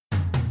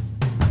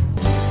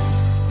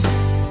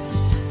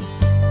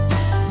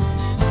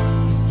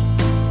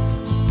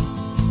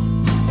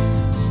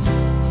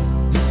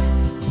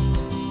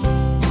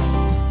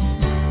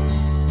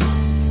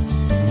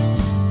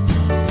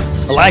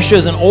Elisha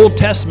is an Old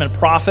Testament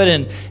prophet,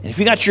 and if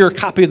you got your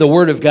copy of the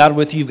Word of God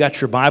with you, you've got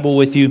your Bible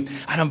with you,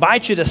 I'd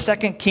invite you to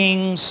 2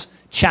 Kings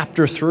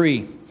chapter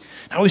 3.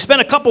 Now, we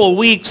spent a couple of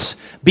weeks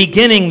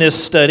beginning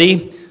this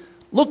study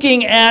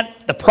looking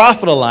at the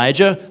prophet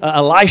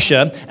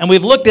Elisha, and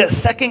we've looked at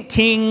 2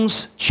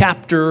 Kings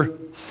chapter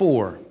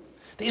 4.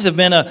 These have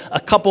been a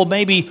couple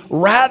maybe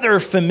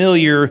rather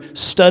familiar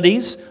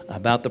studies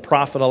about the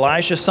prophet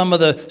Elisha, some of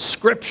the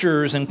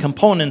scriptures and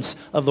components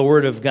of the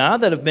Word of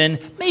God that have been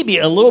maybe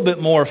a little bit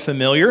more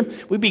familiar.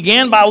 We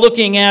began by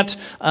looking at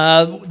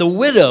the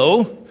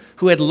widow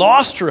who had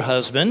lost her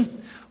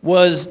husband,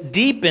 was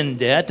deep in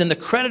debt, and the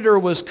creditor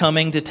was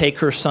coming to take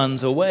her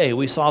sons away.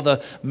 We saw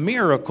the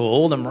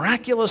miracle, the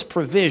miraculous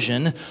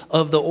provision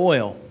of the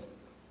oil.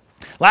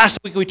 Last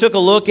week we took a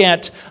look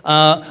at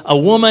a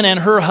woman and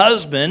her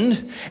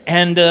husband,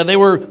 and they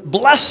were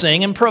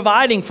blessing and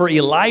providing for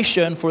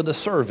Elisha and for the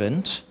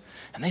servant.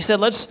 And they said,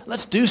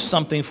 "Let's do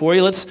something for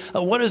you.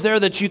 What is there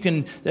that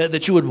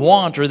you would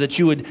want or that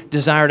you would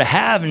desire to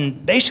have?"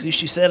 And basically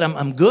she said,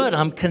 "I'm good.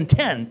 I'm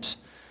content."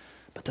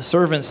 But the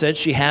servant said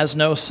she has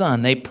no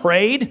son. They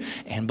prayed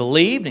and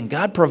believed, and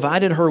God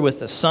provided her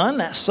with a son.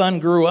 That son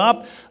grew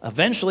up,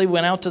 eventually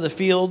went out to the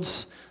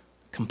fields,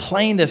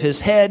 complained of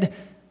his head,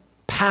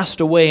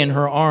 passed away in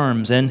her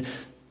arms, and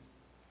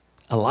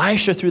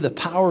Elisha, through the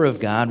power of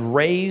God,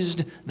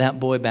 raised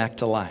that boy back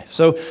to life.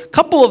 So a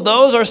couple of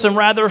those are some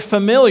rather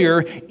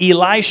familiar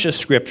Elisha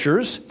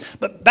scriptures,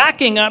 but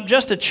backing up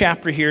just a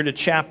chapter here to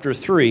chapter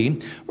 3,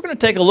 we're going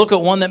to take a look at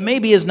one that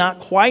maybe is not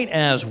quite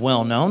as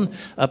well known,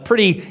 a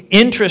pretty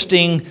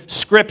interesting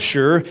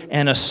scripture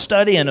and a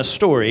study and a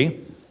story.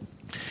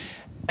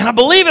 And I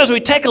believe as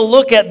we take a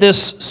look at this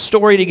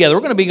story together,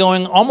 we're going to be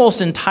going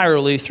almost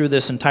entirely through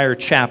this entire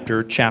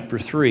chapter, chapter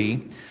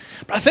 3.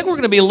 But I think we're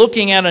going to be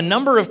looking at a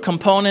number of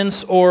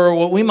components, or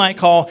what we might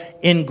call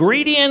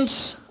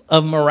ingredients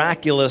of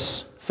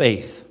miraculous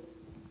faith.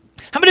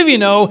 How many of you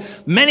know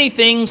many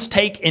things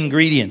take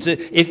ingredients?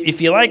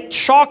 If you like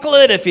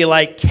chocolate, if you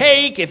like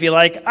cake, if you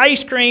like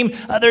ice cream,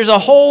 there's a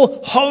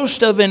whole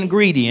host of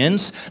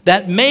ingredients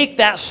that make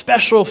that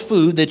special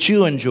food that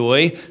you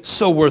enjoy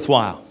so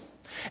worthwhile.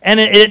 And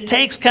it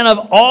takes kind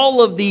of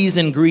all of these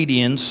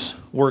ingredients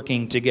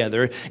working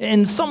together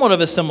in somewhat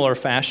of a similar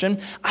fashion.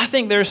 I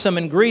think there's some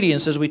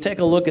ingredients as we take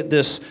a look at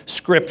this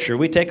scripture.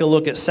 We take a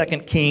look at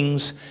 2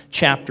 Kings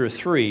chapter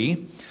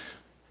 3.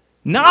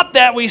 Not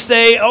that we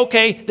say,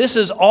 okay, this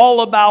is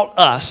all about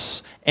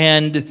us,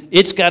 and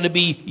it's got to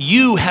be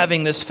you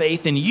having this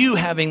faith, and you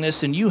having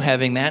this, and you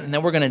having that, and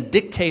then we're going to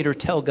dictate or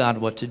tell God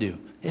what to do.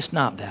 It's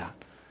not that.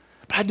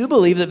 I do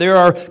believe that there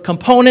are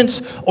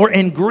components or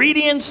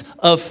ingredients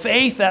of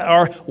faith that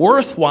are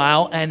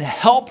worthwhile and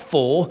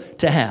helpful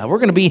to have. We're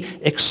going to be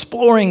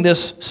exploring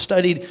this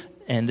study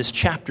and this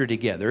chapter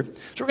together.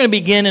 So we're going to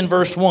begin in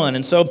verse 1.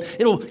 And so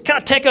it'll kind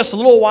of take us a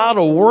little while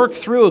to work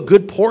through a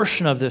good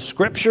portion of this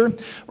scripture.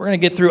 We're going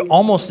to get through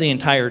almost the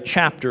entire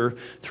chapter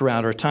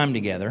throughout our time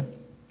together.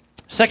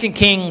 2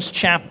 Kings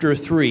chapter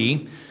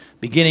 3,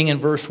 beginning in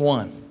verse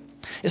 1.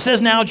 It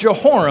says, "Now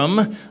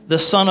Jehoram, the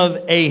son of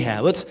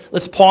Ahab."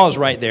 Let's pause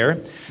right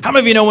there. How many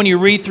of you know when you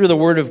read through the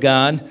Word of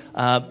God,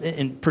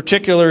 in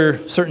particular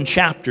certain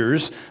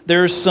chapters,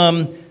 there's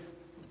some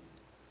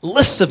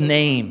lists of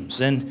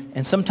names, and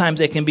sometimes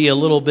they can be a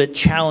little bit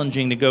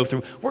challenging to go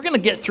through. We're going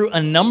to get through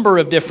a number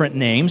of different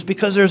names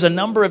because there's a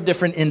number of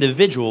different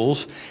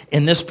individuals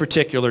in this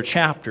particular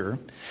chapter.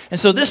 And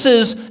so this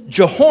is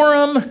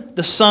Jehoram,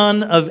 the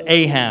son of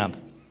Ahab.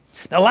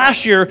 Now,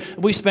 last year,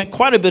 we spent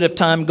quite a bit of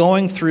time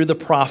going through the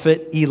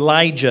prophet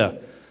Elijah.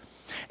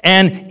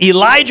 And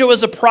Elijah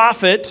was a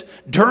prophet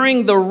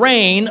during the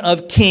reign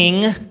of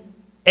King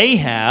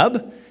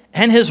Ahab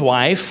and his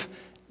wife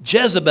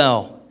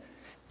Jezebel.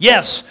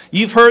 Yes,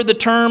 you've heard the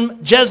term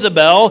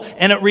Jezebel,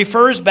 and it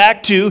refers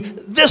back to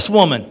this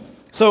woman.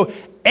 So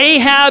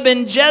Ahab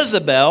and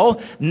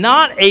Jezebel,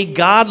 not a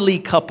godly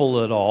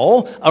couple at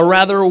all, a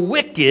rather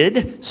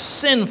wicked,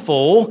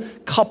 sinful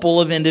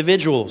couple of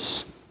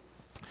individuals.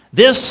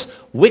 This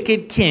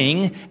wicked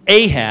king,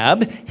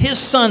 Ahab, his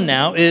son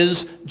now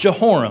is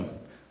Jehoram.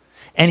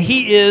 And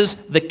he is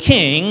the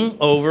king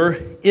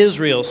over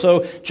Israel.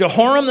 So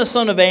Jehoram, the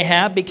son of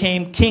Ahab,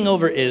 became king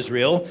over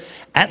Israel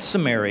at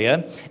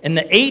Samaria in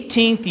the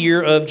 18th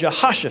year of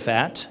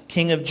Jehoshaphat,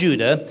 king of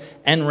Judah,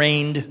 and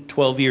reigned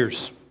 12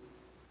 years.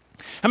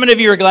 How many of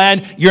you are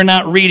glad you're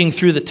not reading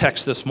through the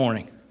text this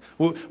morning?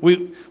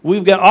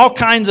 We've got all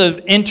kinds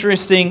of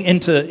interesting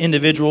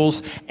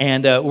individuals,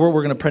 and we're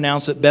going to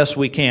pronounce it best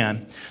we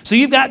can. So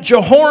you've got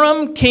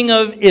Jehoram, king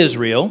of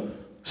Israel,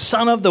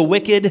 son of the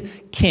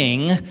wicked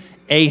king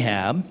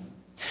Ahab.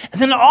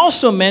 And then it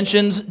also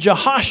mentions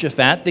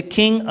Jehoshaphat, the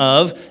king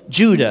of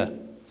Judah.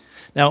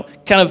 Now,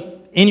 kind of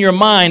in your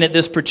mind at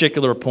this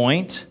particular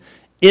point,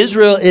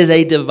 Israel is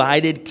a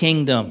divided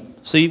kingdom.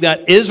 So you've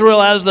got Israel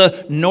as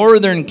the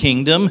northern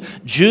kingdom,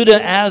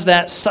 Judah as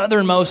that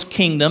southernmost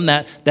kingdom,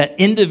 that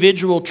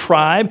individual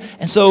tribe.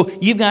 And so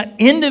you've got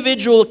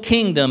individual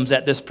kingdoms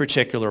at this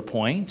particular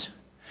point.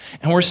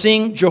 And we're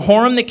seeing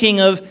Jehoram, the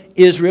king of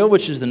Israel,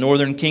 which is the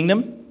northern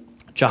kingdom.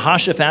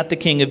 Jehoshaphat, the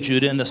king of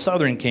Judah, in the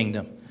southern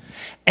kingdom.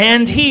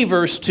 And he,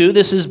 verse 2,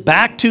 this is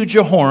back to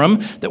Jehoram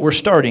that we're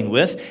starting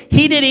with.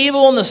 He did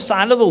evil in the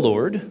sight of the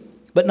Lord,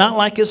 but not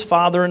like his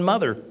father and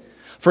mother.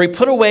 For he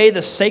put away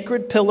the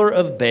sacred pillar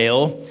of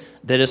Baal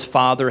that his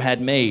father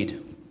had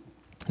made.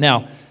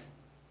 Now,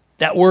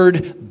 that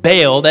word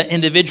Baal, that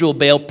individual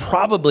Baal,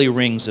 probably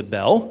rings a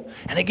bell.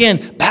 And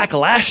again, back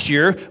last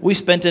year, we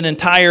spent an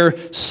entire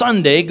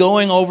Sunday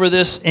going over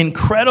this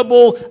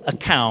incredible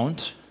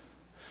account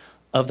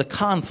of the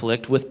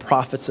conflict with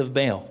prophets of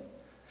Baal.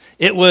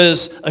 It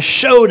was a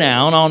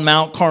showdown on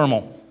Mount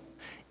Carmel.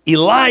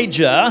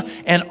 Elijah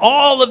and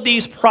all of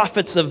these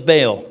prophets of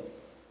Baal.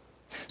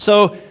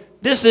 So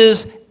this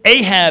is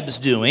Ahab's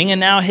doing, and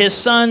now his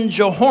son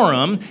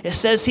Jehoram, it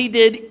says he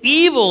did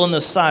evil in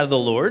the sight of the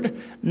Lord,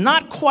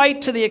 not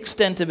quite to the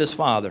extent of his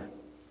father.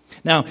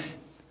 Now,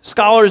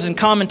 scholars and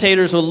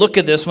commentators will look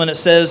at this when it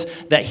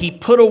says that he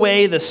put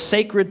away the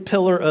sacred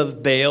pillar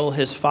of Baal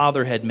his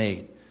father had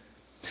made.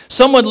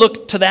 Some would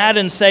look to that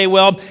and say,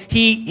 well,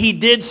 he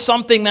did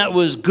something that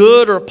was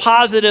good or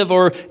positive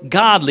or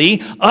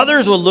godly.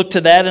 Others will look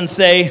to that and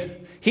say,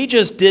 he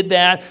just did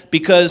that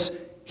because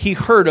he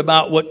heard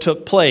about what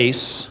took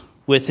place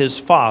with his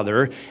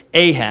father,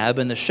 Ahab,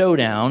 in the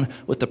showdown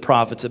with the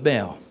prophets of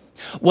Baal.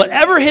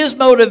 Whatever his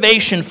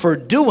motivation for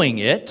doing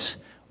it,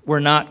 we're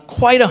not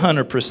quite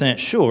 100%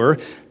 sure.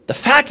 The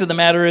fact of the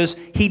matter is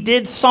he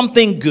did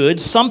something good,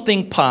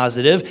 something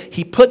positive.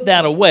 He put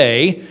that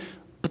away.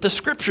 But the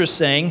scripture is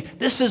saying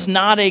this is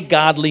not a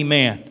godly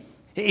man.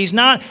 He's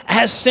not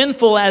as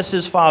sinful as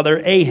his father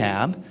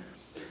Ahab,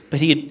 but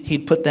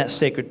he'd put that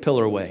sacred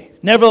pillar away.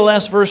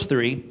 Nevertheless, verse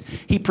 3,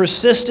 he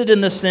persisted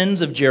in the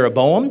sins of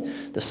Jeroboam,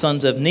 the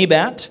sons of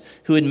Nebat,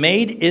 who had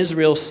made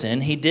Israel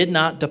sin. He did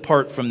not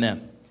depart from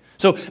them.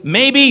 So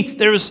maybe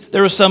there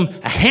was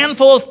a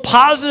handful of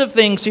positive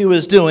things he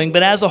was doing,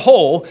 but as a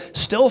whole,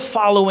 still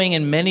following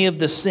in many of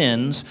the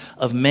sins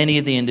of many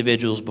of the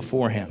individuals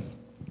before him.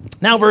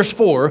 Now, verse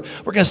 4,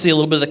 we're going to see a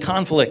little bit of the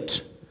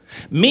conflict.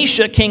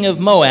 Mesha, king of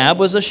Moab,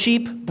 was a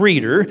sheep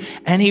breeder,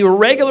 and he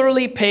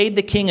regularly paid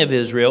the king of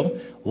Israel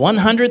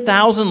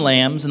 100,000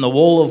 lambs and the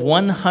wool of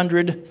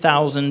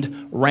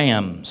 100,000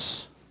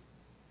 rams.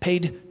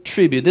 Paid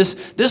tribute.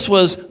 This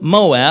was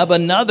Moab,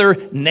 another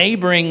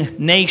neighboring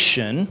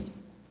nation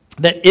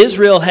that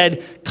Israel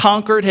had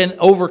conquered and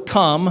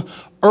overcome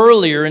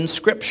earlier in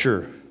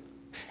Scripture.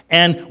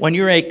 And when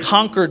you're a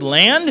conquered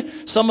land,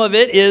 some of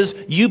it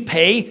is you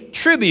pay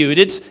tribute.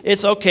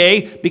 It's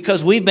okay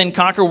because we've been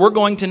conquered. We're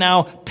going to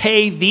now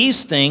pay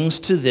these things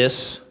to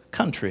this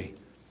country.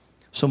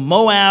 So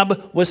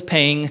Moab was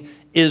paying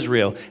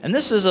Israel. And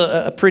this is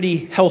a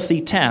pretty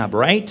healthy tab,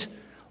 right?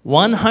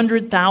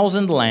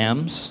 100,000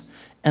 lambs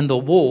and the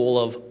wool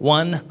of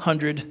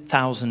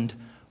 100,000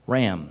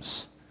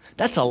 rams.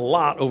 That's a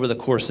lot over the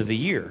course of a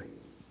year.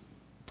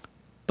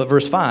 But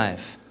verse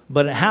 5.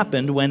 But it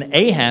happened when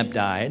Ahab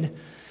died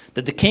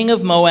that the king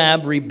of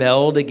Moab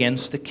rebelled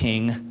against the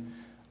king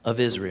of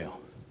Israel.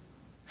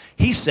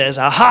 He says,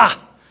 aha,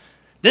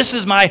 this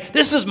is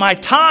my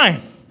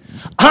time.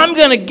 I'm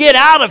going to get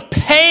out of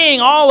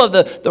paying all of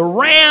the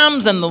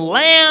rams and the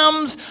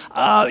lambs.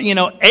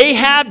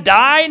 Ahab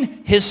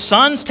died. His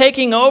son's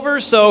taking over.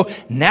 So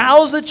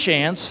now's the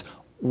chance.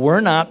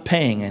 We're not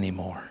paying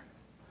anymore.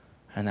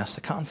 And that's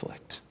the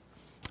conflict.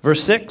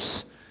 Verse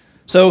 6.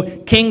 So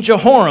King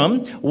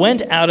Jehoram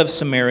went out of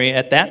Samaria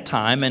at that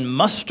time and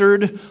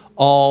mustered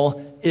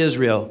all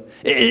Israel.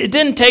 It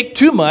didn't take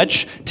too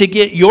much to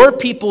get your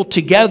people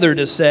together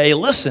to say,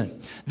 listen,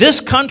 this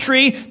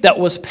country that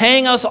was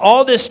paying us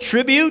all this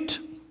tribute,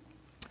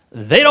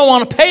 they don't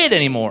want to pay it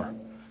anymore.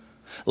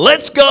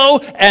 Let's go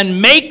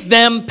and make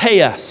them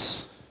pay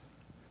us.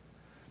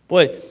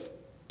 Boy,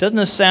 doesn't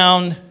this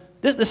sound...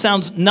 This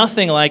sounds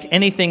nothing like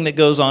anything that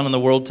goes on in the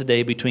world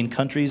today between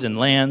countries and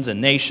lands and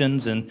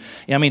nations. And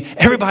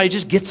everybody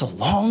just gets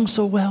along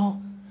so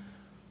well.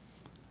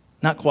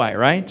 Not quite,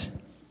 right?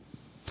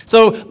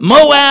 So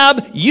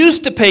Moab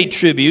used to pay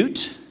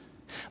tribute.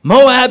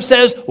 Moab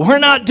says, we're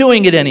not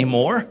doing it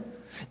anymore.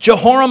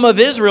 Jehoram of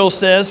Israel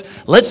says,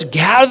 let's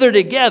gather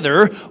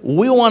together.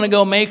 We want to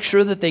go make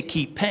sure that they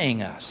keep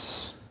paying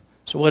us.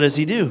 So what does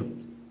he do?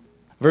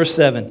 Verse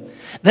 7.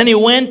 Then he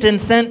went and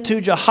sent to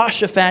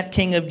Jehoshaphat,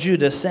 king of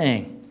Judah,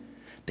 saying,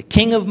 the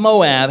king of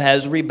Moab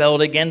has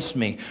rebelled against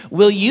me.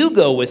 Will you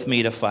go with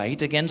me to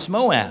fight against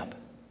Moab?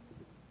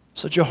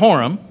 So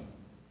Jehoram,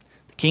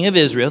 the king of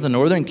Israel, the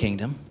northern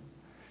kingdom,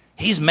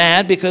 he's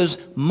mad because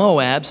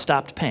Moab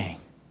stopped paying.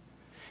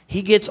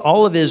 He gets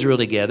all of Israel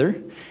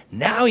together.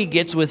 Now he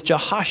gets with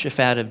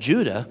Jehoshaphat of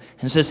Judah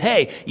and says,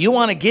 hey, you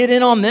want to get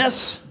in on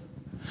this?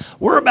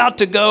 We're about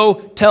to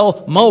go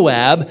tell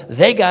Moab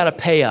they got to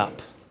pay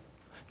up.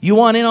 You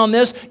want in on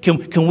this?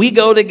 Can we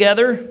go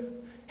together?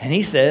 And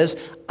he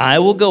says, I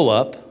will go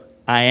up.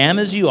 I am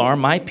as you are.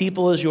 My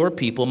people as your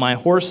people. My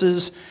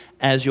horses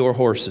as your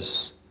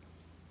horses.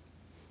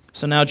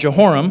 So now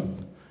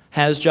Jehoram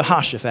has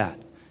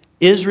Jehoshaphat,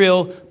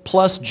 Israel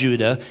plus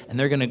Judah, and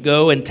they're going to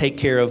go and take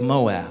care of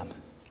Moab.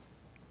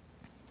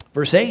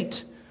 Verse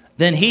 8.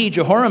 Then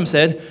Jehoram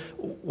said,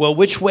 well,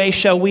 which way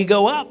shall we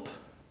go up?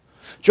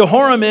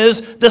 Jehoram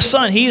is the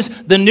son.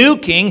 He's the new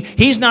king.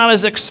 He's not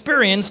as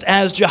experienced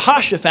as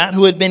Jehoshaphat,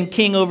 who had been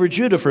king over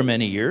Judah for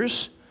many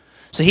years.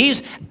 So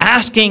he's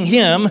asking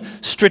him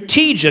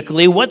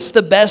strategically, what's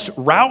the best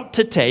route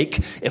to take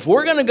if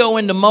we're going to go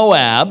into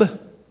Moab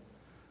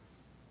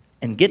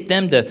and get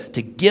them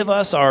to give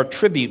us our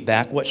tribute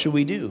back? What should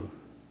we do?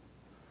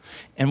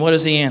 And what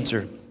does he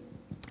answer?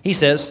 He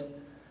says,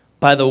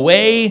 by the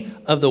way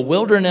of the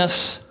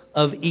wilderness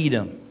of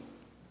Edom.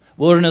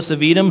 Wilderness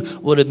of Edom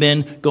would have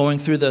been going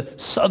through the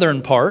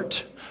southern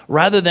part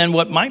rather than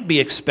what might be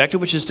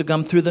expected, which is to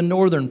come through the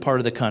northern part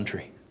of the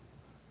country.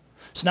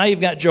 So now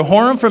you've got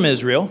Jehoram from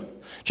Israel,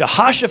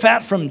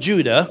 Jehoshaphat from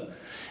Judah.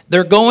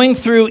 They're going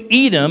through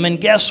Edom, and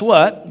guess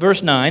what?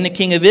 Verse 9, the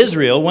king of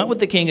Israel went with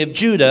the king of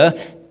Judah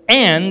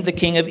and the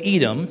king of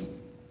Edom.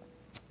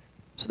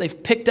 So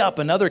they've picked up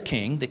another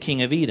king, the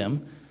king of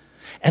Edom,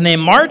 and they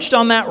marched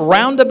on that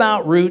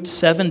roundabout route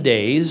 7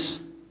 days,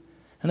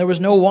 and there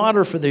was no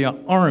water for the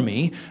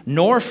army,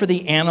 nor for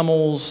the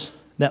animals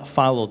that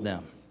followed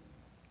them.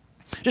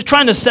 Just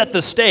trying to set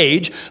the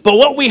stage, but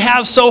what we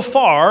have so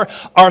far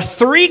are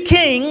 3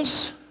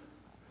 kings,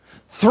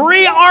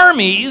 3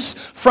 armies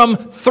from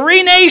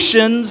 3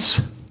 nations,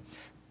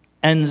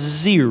 and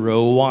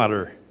 0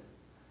 water.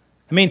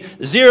 I mean,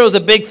 0 is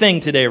a big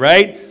thing today,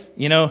 right?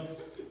 You know,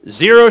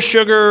 0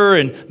 sugar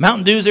and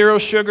Mountain Dew 0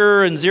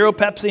 sugar and 0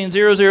 Pepsi and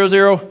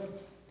 0.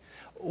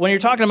 When you're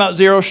talking about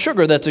 0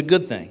 sugar, that's a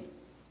good thing.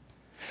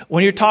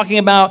 When you're talking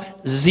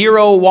about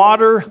 0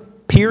 water,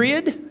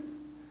 period,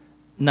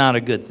 not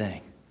a good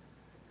thing.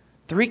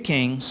 3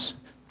 kings,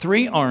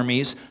 3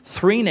 armies,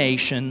 3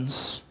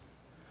 nations,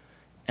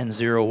 and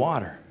 0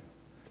 water.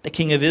 The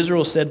king of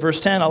Israel said, verse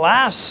 10,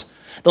 alas,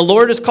 the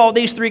Lord has called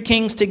these 3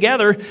 kings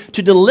together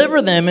to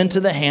deliver them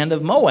into the hand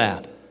of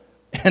Moab.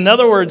 In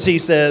other words, he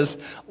says,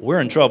 we're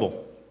in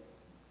trouble.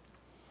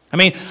 I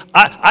mean,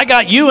 I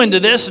got you into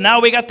this, and now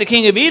we got the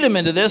king of Edom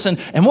into this,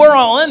 and we're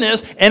all in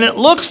this, and it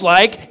looks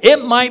like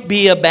it might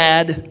be a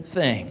bad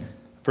thing.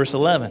 Verse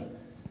 11,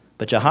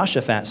 but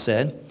Jehoshaphat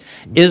said,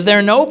 is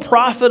there no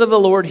prophet of the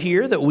Lord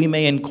here that we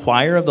may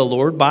inquire of the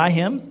Lord by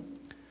him?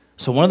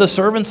 So one of the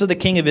servants of the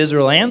king of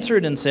Israel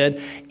answered and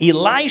said,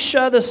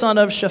 Elisha the son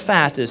of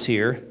Shaphat is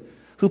here,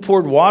 who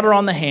poured water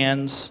on the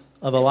hands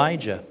of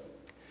Elijah.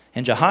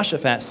 And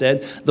Jehoshaphat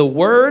said, the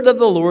word of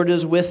the Lord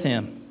is with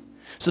him.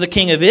 So the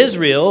king of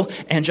Israel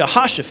and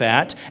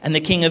Jehoshaphat and the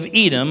king of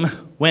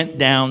Edom went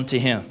down to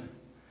him.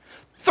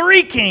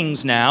 3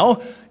 kings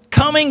now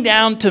coming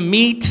down to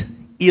meet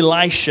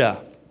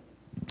Elisha.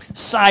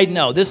 Side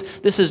note,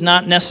 this is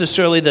not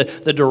necessarily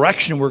the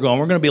direction we're going.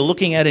 We're going to be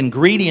looking at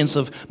ingredients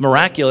of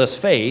miraculous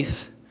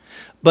faith.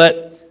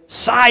 But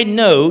side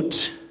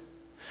note,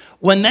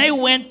 when they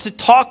went to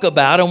talk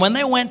about and when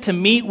they went to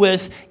meet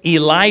with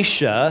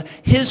Elisha,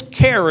 his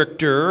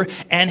character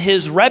and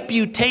his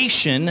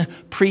reputation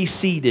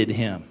preceded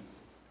him,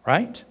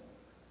 right?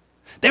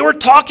 They were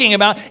talking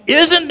about,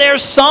 isn't there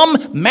some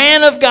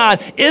man of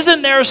God?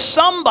 Isn't there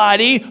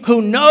somebody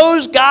who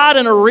knows God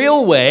in a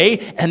real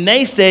way? And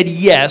they said,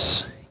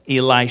 yes,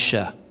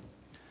 Elisha.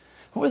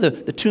 What were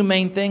the 2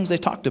 main things they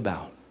talked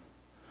about?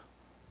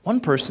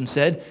 One person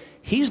said,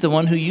 he's the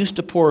one who used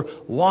to pour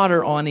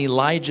water on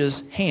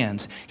Elijah's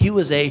hands. He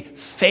was a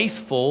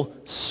faithful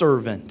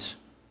servant.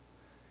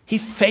 He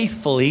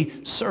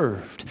faithfully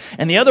served.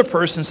 And the other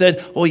person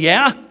said, well,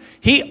 yeah,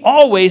 he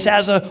always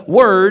has a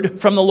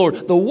word from the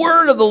Lord. The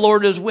word of the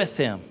Lord is with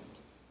him.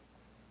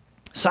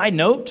 Side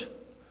note,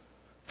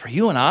 for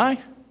you and I,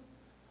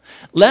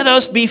 let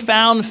us be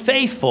found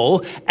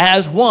faithful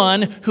as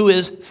one who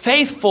is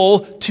faithful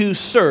to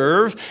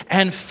serve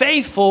and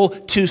faithful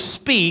to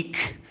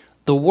speak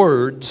the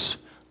words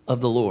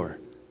of the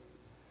Lord.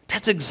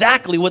 That's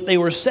exactly what they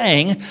were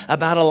saying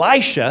about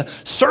Elisha.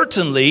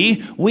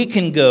 Certainly, we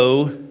can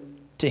go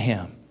to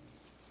him.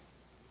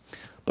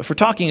 But if we're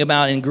talking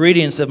about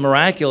ingredients of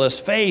miraculous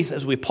faith,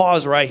 as we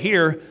pause right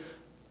here,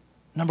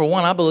 number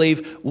 1, I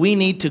believe we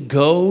need to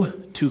go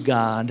to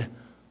God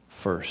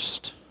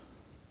first.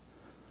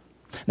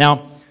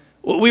 Now,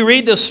 we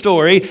read this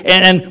story,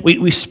 and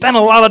we spend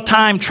a lot of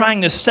time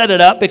trying to set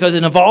it up because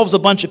it involves a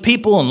bunch of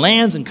people and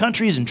lands and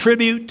countries and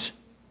tribute.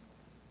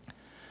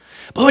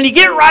 But when you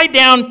get right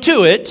down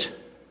to it,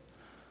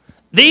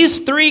 these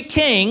 3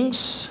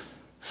 kings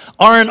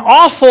are an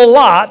awful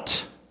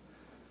lot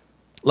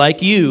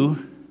like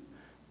you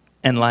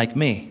and like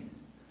me.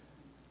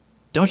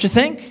 Don't you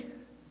think?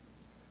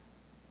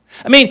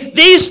 I mean,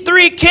 these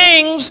 3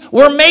 kings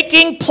were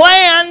making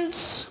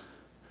plans,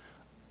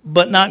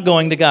 but not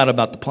going to God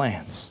about the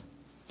plans.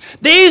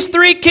 These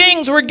 3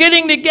 kings were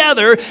getting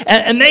together,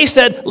 and they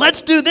said,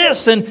 let's do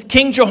this. And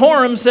King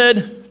Jehoram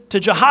said to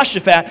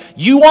Jehoshaphat,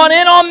 you want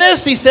in on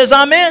this? He says,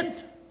 I'm in.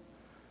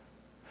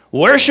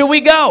 Where should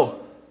we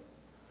go?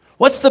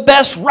 What's the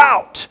best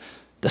route?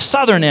 The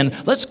southern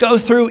end. Let's go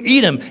through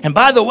Edom. And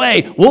by the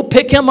way, we'll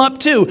pick him up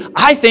too.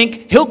 I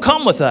think he'll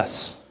come with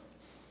us.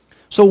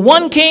 So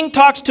one king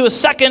talks to a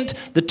second,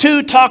 the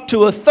two talk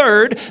to a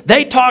third.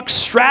 They talk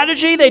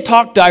strategy, they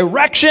talk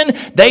direction,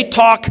 they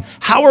talk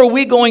how are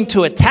we going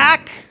to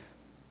attack.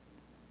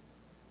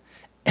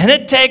 And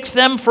it takes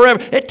them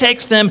forever. It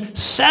takes them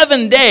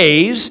 7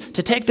 days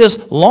to take this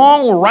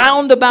long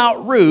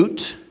roundabout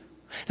route.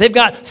 They've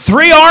got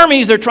 3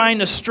 armies they're trying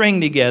to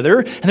string together,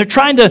 and they're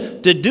trying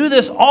to do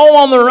this all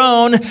on their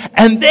own,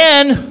 and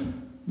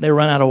then they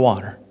run out of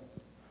water.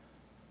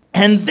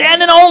 And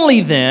then and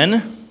only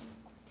then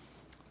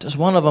does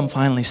one of them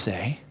finally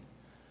say,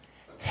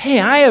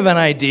 hey, I have an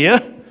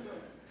idea.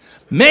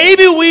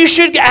 Maybe we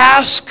should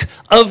ask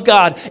of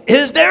God,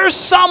 is there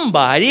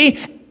somebody,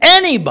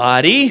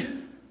 anybody,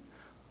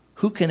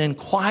 who can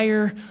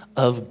inquire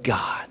of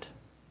God?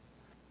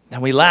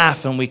 Now we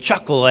laugh and we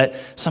chuckle at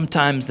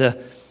sometimes the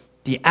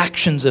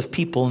actions of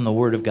people in the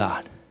Word of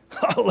God.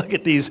 Look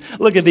at these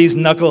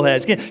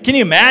knuckleheads. Can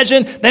you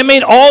imagine? They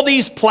made all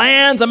these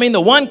plans. I mean, the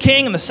one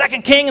king and the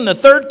second king and the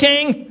third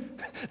king.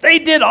 They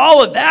did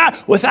all of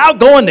that without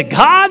going to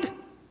God?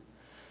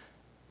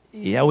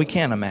 Yeah, we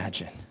can't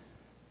imagine.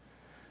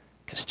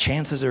 Because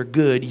chances are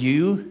good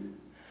you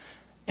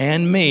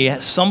and me,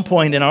 at some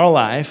point in our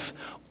life,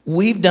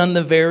 we've done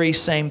the very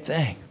same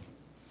thing.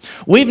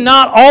 We've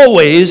not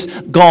always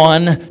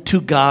gone to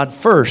God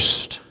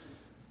first.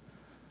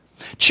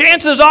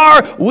 Chances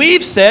are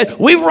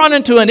we've run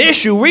into an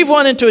issue, we've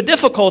run into a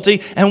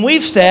difficulty, and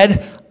we've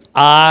said,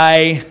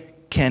 I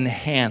can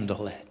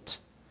handle it.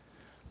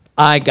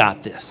 I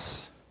got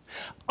this.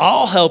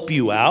 I'll help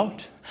you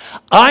out.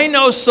 I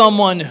know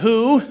someone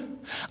who,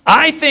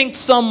 I think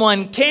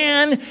someone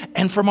can,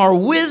 and from our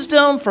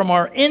wisdom, from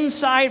our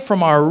insight,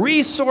 from our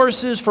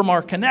resources, from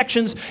our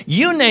connections,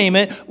 you name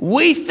it,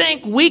 we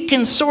think we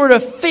can sort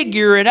of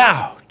figure it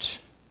out.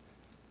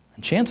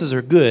 And chances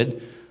are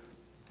good,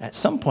 at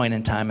some point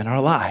in time in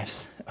our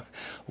lives,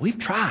 we've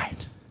tried,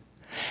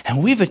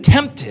 and we've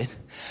attempted,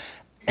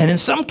 and in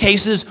some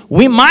cases,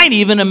 we might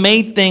even have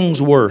made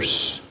things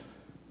worse.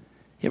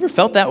 You ever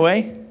felt that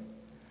way?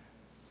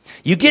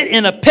 You get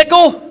in a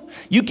pickle,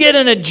 you get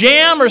in a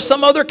jam or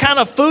some other kind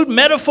of food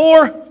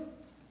metaphor,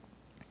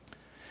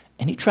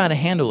 and you try to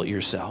handle it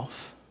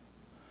yourself.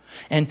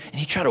 And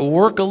you try to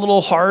work a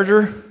little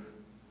harder,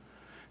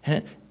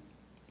 and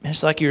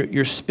it's like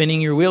you're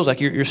spinning your wheels, like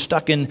you're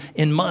stuck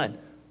in mud.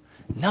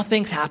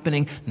 Nothing's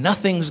happening,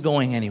 nothing's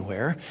going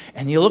anywhere,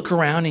 and you look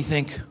around and you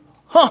think,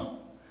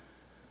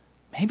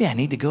 maybe I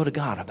need to go to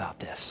God about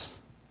this.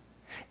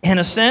 In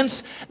a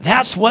sense,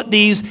 that's what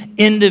these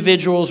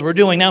individuals were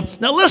doing. Now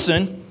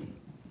listen,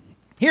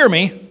 hear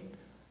me.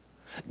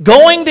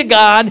 Going to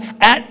God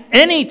at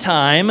any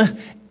time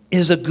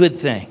is a good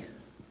thing.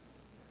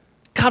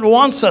 God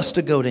wants us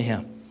to go to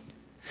Him.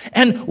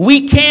 And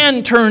we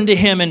can turn to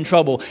Him in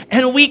trouble.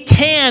 And we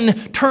can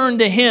turn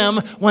to Him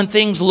when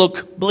things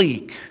look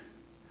bleak.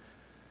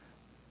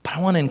 But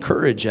I want to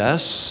encourage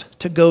us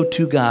to go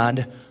to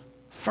God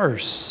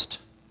first.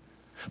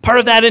 Part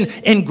of that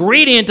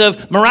ingredient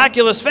of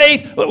miraculous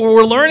faith,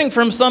 we're learning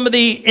from some of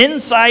the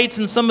insights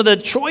and some of the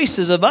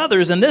choices of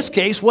others, in this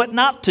case, what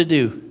not to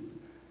do.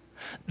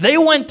 They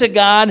went to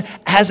God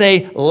as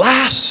a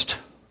last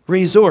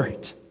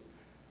resort.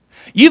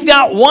 You've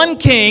got one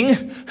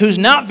king who's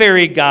not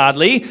very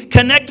godly,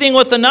 connecting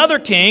with another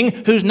king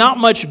who's not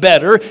much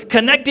better,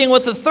 connecting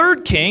with a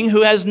third king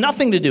who has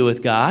nothing to do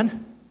with God.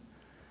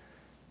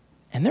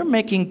 And they're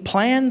making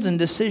plans and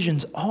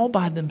decisions all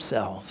by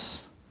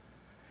themselves.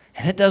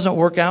 And it doesn't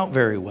work out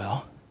very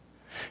well.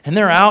 And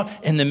they're out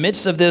in the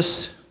midst of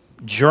this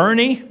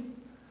journey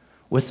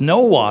with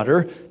no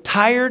water,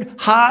 tired,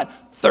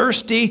 hot,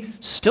 thirsty,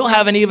 still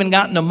haven't even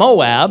gotten to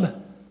Moab,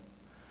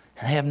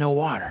 and they have no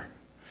water.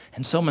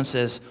 And someone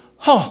says,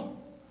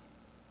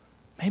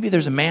 maybe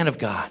there's a man of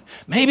God.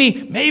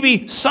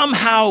 Maybe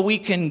somehow we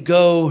can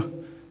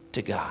go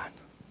to God.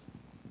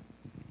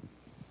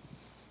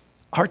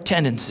 Our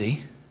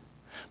tendency,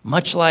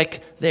 much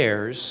like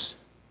theirs,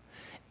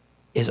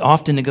 is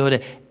often to go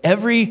to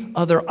every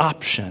other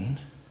option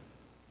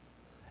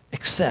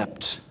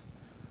except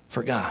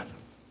for God.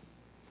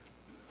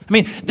 I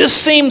mean, this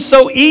seems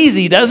so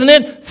easy, doesn't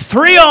it?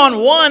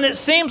 3-on-1, it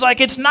seems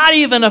like it's not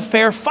even a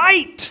fair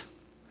fight.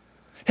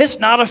 It's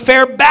not a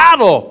fair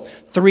battle.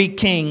 3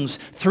 kings,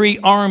 3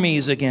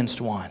 armies against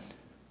one.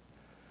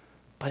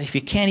 But if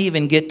you can't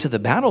even get to the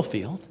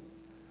battlefield,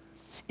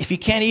 if you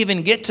can't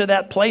even get to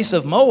that place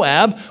of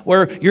Moab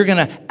where you're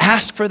going to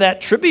ask for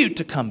that tribute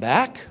to come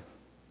back,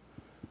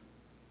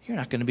 you're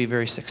not going to be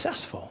very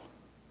successful.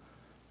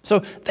 So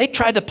they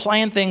tried to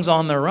plan things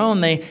on their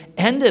own. They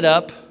ended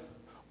up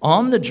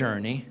on the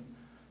journey,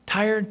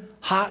 tired,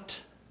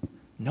 hot,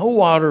 no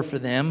water for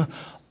them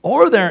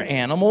or their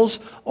animals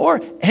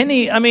or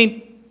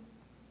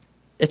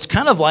it's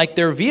kind of like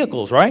their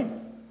vehicles, right?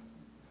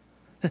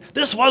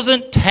 This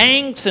wasn't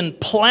tanks and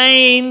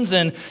planes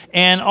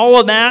and all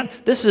of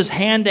that. This is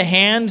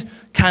hand-to-hand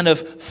kind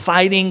of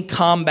fighting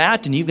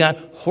combat, and you've got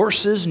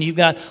horses and you've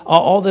got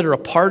all that are a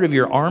part of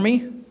your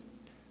army.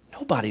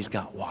 Nobody's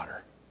got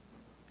water.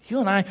 You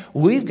and I,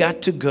 we've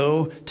got to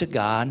go to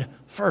God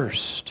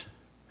first.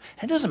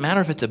 It doesn't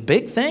matter if it's a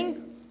big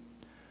thing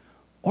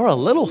or a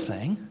little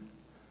thing.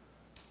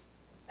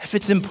 If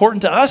it's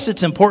important to us,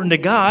 it's important to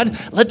God.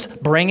 Let's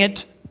bring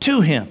it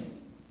to Him.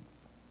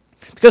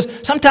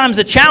 Because sometimes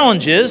the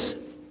challenge is,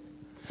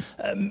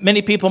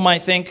 many people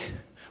might think,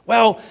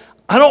 well,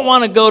 I don't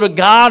want to go to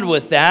God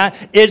with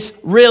that. It's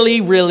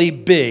really, really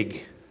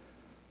big.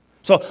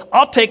 So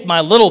I'll take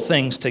my little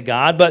things to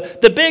God,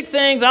 but the big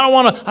things, I don't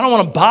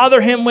want to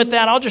bother Him with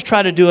that. I'll just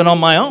try to do it on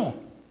my own.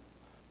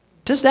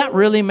 Does that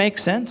really make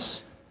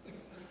sense?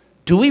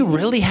 Do we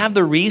really have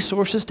the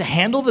resources to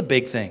handle the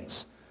big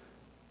things?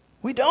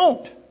 We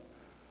don't.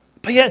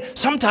 But yet,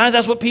 sometimes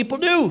that's what people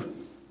do.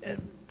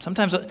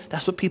 Sometimes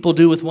that's what people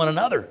do with one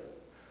another.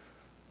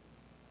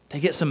 They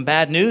get some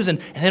bad news and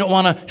they don't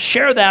want to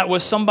share that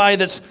with somebody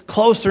that's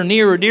close or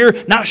near or dear,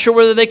 not sure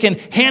whether they can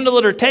handle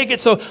it or take it,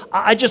 so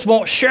I just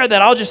won't share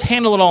that. I'll just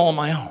handle it all on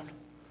my own.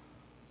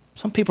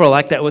 Some people are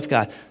like that with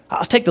God.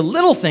 I'll take the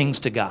little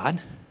things to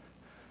God,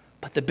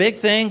 but the big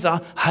things,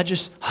 I'll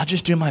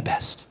just do my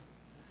best.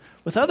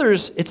 With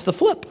others, it's the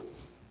flip.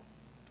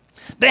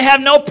 They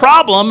have no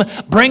problem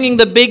bringing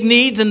the big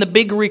needs and the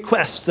big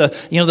requests,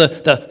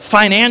 the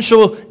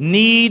financial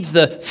needs,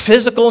 the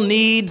physical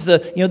needs,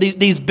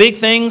 these big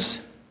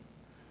things.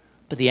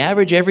 But the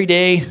average,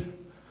 everyday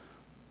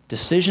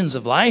decisions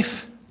of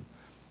life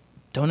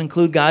don't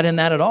include God in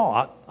that at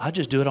all. I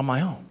just do it on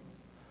my own.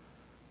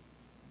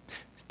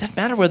 It doesn't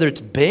matter whether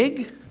it's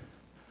big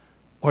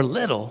or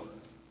little,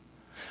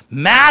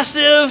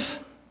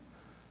 massive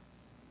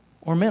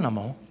or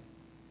minimal.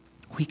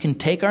 We can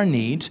take our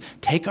needs,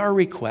 take our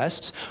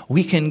requests.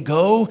 We can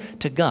go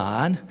to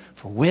God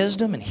for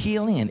wisdom and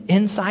healing and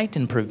insight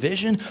and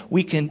provision.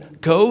 We can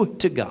go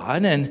to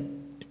God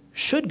and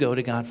should go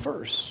to God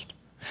first.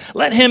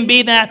 Let Him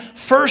be that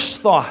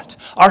first thought,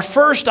 our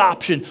first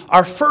option,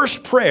 our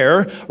first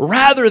prayer,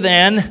 rather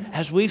than,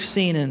 as we've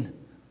seen in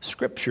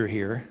Scripture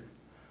here,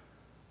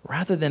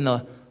 rather than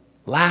the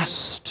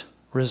last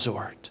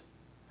resort.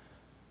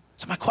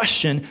 So my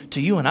question to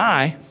you and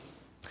I,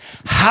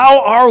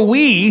 how are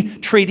we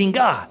treating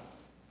God?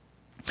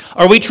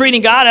 Are we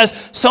treating God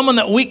as someone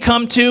that we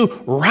come to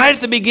right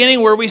at the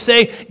beginning where we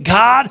say,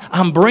 God,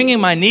 I'm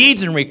bringing my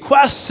needs and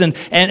requests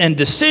and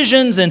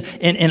decisions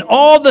and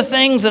all the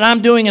things that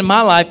I'm doing in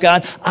my life,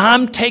 God,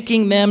 I'm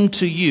taking them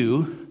to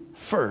you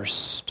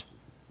first?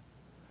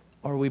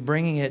 Or are we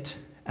bringing it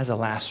as a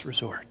last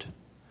resort?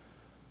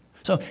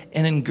 So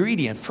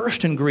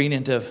first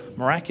ingredient of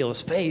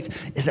miraculous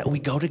faith is that we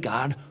go to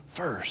God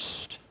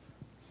first.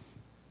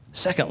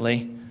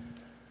 Secondly,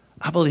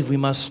 I believe we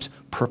must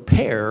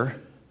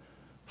prepare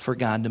for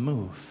God to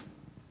move.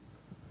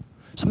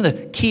 Some of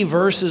the key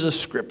verses of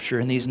Scripture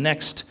in these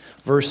next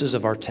verses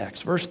of our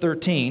text. Verse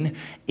 13,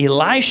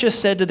 Elisha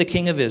said to the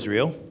king of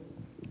Israel,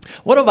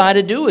 what have I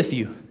to do with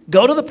you?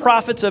 Go to the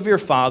prophets of your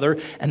father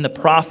and the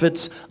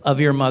prophets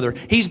of your mother.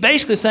 He's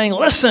basically saying,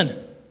 listen,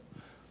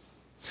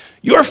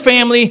 your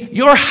family,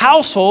 your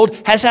household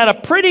has had a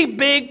pretty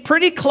big,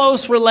 pretty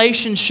close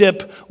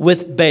relationship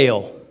with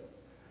Baal.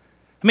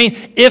 I mean,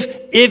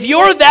 if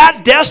you're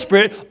that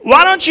desperate,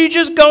 why don't you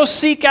just go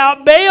seek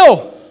out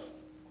Baal?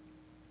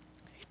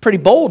 He's pretty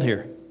bold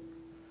here.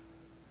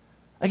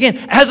 Again,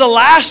 as a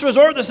last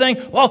resort, they're saying,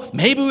 well,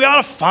 maybe we ought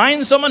to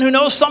find someone who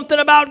knows something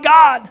about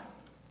God.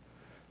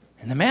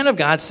 And the man of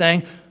God's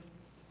saying,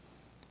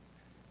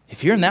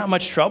 if you're in that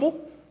much trouble,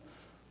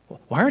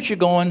 why aren't you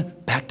going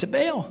back to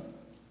Baal?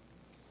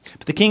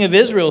 But the king of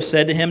Israel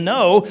said to him,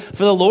 no,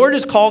 for the Lord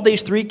has called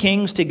these 3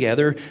 kings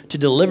together to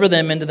deliver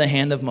them into the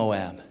hand of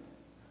Moab.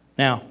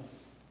 Now,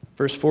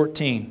 verse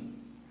 14,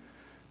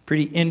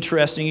 pretty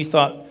interesting. You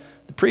thought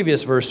the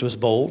previous verse was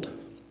bold.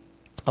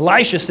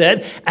 Elisha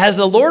said, as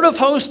the Lord of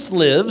hosts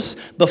lives,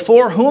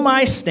 before whom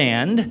I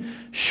stand,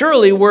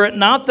 surely were it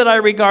not that I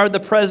regard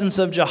the presence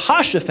of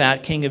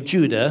Jehoshaphat, king of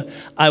Judah,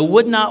 I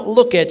would not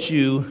look at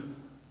you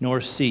nor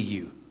see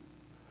you.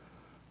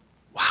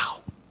 Wow.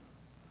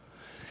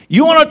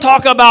 You want to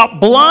talk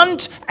about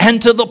blunt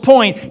and to the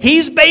point.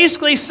 He's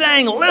basically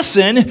saying,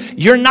 listen,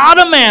 you're not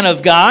a man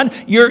of God.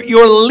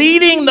 You're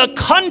leading the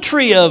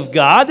country of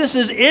God. This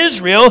is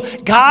Israel,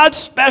 God's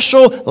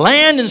special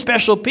land and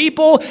special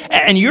people,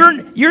 and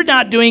you're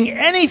not doing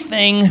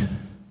anything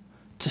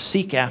to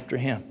seek after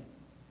Him.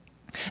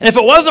 And if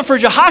it wasn't for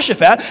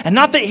Jehoshaphat, and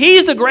not that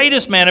he's the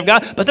greatest man of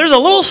God, but there's a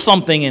little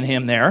something in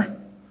him there.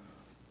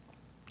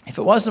 If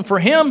it wasn't for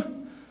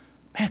him,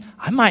 man,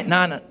 I might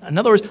not, in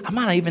other words, I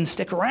might not even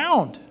stick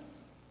around.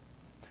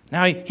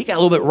 Now, he got a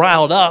little bit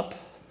riled up.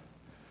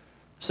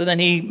 So then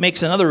he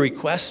makes another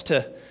request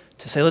to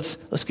say,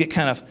 let's get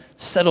kind of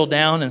settled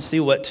down and see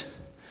what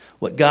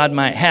God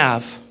might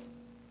have.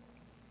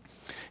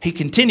 He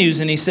continues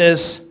and he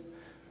says,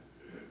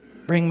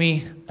 bring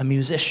me a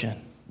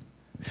musician.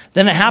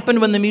 Then it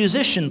happened when the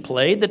musician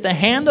played that the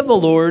hand of the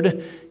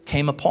Lord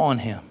came upon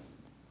him.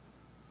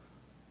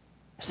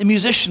 As the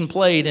musician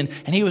played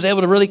and he was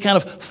able to really kind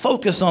of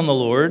focus on the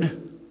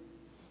Lord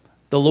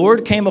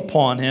came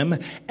upon him,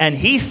 and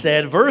he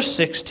said, verse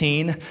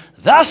 16,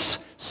 thus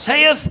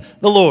saith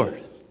the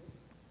Lord.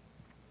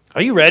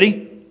 Are you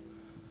ready?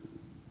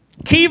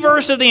 Key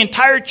verse of the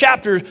entire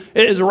chapter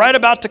is right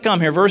about to come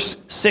here, verse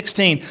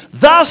 16.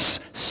 Thus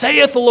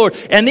saith the Lord.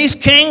 And these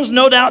kings,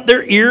 no doubt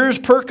their ears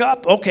perk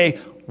up. Okay,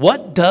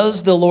 what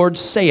does the Lord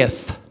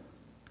saith?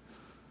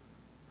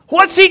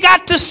 What's he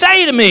got to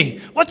say to me?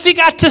 What's he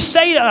got to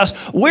say to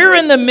us? We're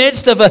in the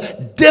midst of a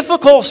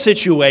difficult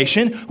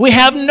situation. We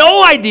have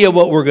no idea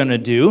what we're going to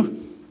do.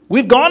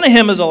 We've gone to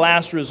him as a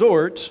last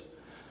resort.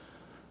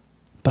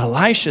 But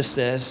Elisha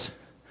says,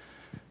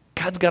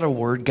 God's got a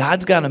word.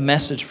 God's got a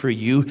message for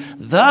you.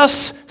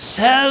 Thus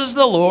says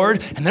the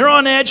Lord. And they're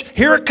on edge.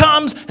 Here it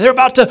comes. They're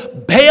about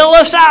to bail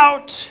us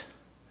out.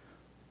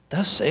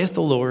 Thus saith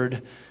the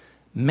Lord,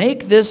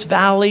 make this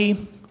valley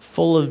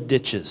full of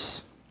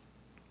ditches.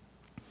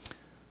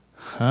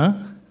 Huh?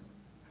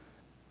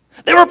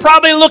 They were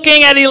probably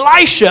looking at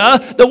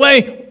Elisha the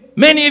way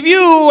many of you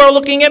are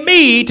looking at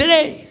me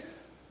today.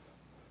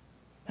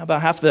 Now,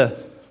 about half the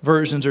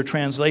versions or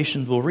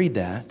translations will read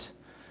that.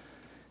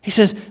 He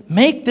says,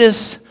 make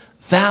this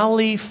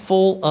valley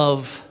full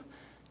of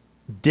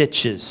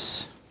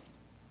ditches.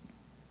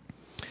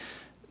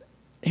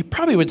 He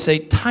probably would say,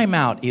 time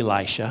out,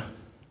 Elisha.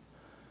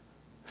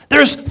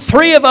 There's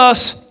 3 of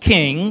us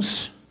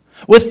kings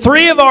with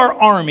 3 of our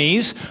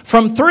armies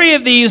from 3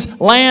 of these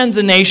lands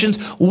and nations.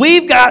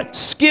 We've got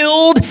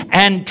skilled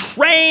and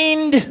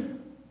trained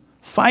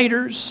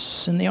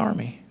fighters in the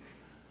army.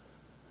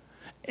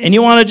 And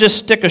you want to just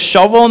stick a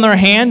shovel in their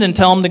hand and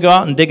tell them to go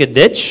out and dig a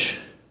ditch?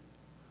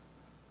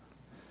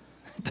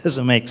 It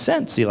doesn't make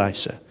sense,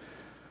 Elisha.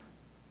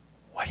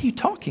 What are you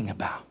talking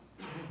about?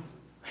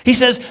 He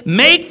says,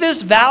 make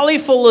this valley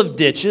full of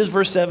ditches,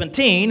 verse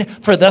 17,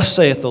 for thus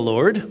saith the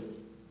Lord,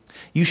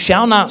 you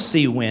shall not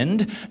see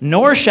wind,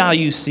 nor shall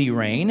you see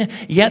rain,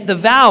 yet the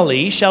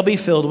valley shall be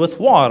filled with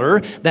water,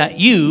 that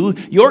you,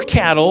 your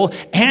cattle,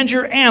 and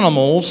your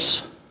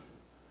animals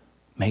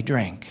may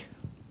drink.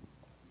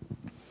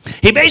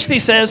 He basically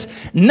says,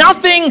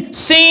 nothing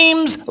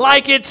seems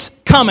like it's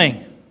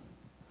coming,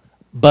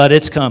 but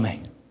it's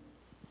coming.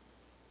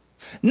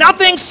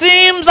 Nothing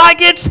seems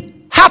like it's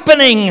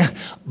happening,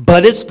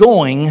 but it's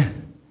going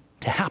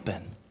to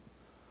happen.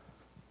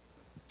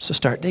 So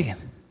start digging.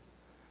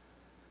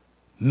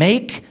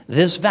 Make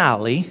this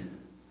valley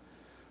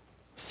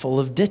full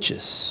of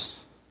ditches.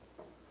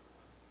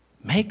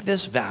 Make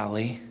this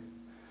valley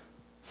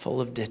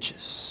full of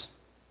ditches.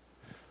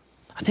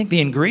 I think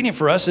the ingredient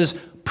for us is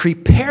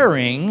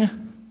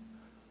preparing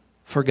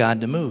for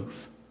God to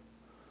move.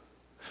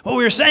 What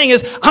we were saying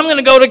is, I'm going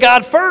to go to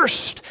God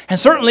first. And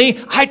certainly,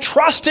 I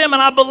trust him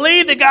and I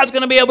believe that God's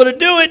going to be able to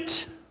do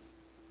it.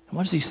 And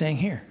what is he saying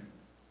here?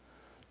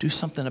 Do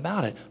something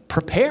about it.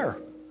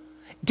 Prepare.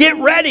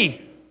 Get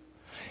ready.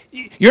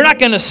 You're not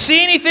going to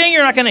see anything.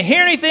 You're not going to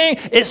hear anything.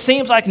 It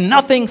seems like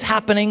nothing's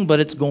happening, but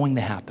it's going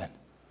to happen.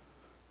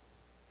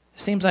 It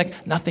seems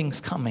like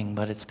nothing's coming,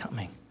 but it's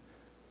coming.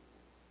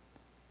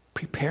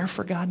 Prepare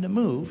for God to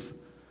move.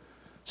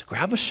 So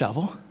grab a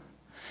shovel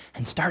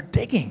and start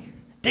digging.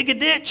 Dig a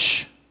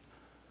ditch.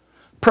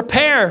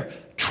 Prepare,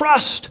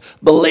 trust,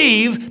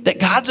 believe that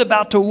God's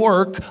about to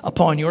work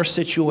upon your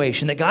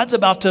situation, that God's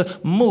about to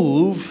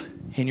move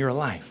in your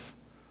life.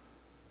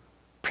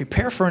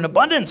 Prepare for an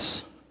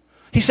abundance.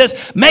 He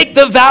says, make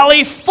the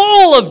valley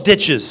full of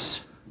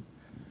ditches.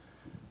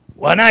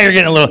 Well, now you're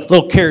getting a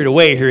little carried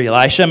away here,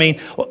 Elisha. I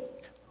mean,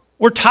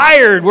 we're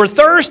tired. We're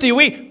thirsty.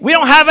 We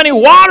don't have any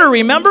water,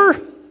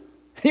 remember?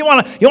 He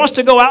wants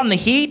to go out in the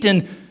heat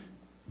and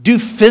do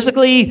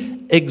physically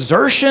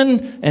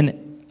exertion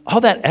and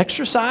all that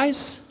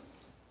exercise.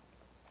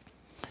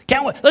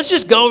 Let's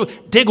just go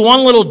dig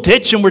one little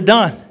ditch and we're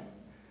done.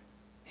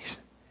 He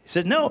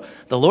said, no.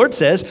 The Lord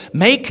says,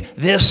 make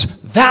this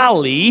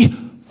valley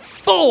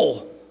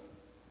full.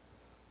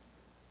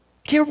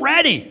 Get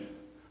ready.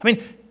 I mean,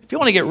 if you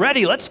want to get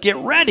ready, let's get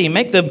ready.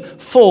 Make them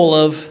full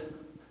of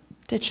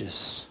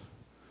ditches.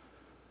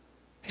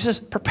 He says,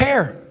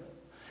 prepare.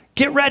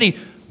 Get ready.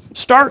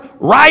 Start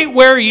right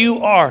where you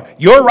are.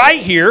 You're right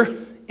here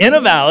in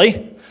a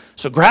valley.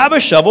 So grab a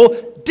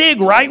shovel,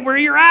 dig right where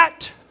you're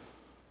at.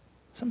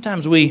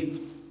 Sometimes we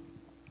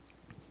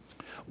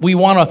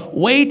want to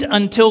wait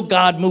until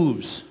God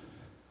moves,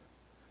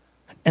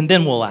 and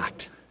then we'll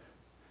act.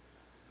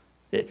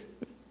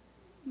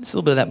 It's a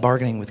little bit of that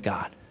bargaining with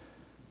God.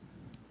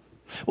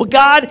 Well,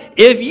 God,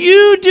 if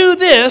you do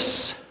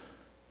this,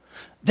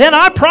 then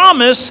I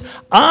promise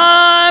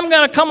I'm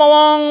going to come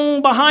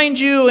along behind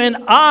you and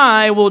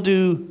I will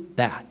do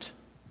that.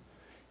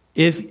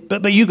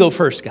 But you go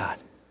first, God.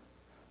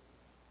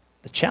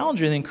 The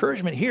challenge and the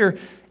encouragement here,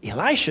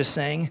 Elisha's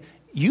saying,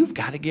 you've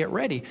got to get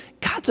ready.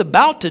 God's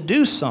about to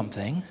do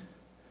something.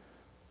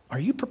 Are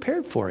you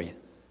prepared for it?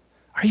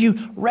 Are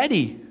you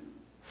ready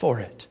for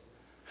it?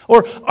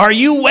 Or are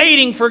you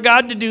waiting for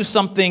God to do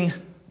something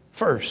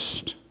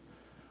first?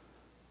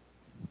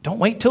 Don't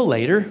wait till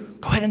later.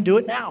 Go ahead and do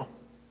it now.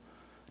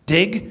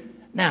 Dig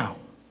now.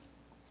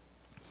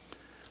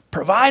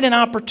 Provide an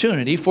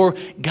opportunity for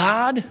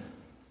God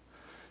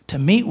to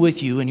meet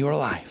with you in your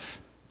life.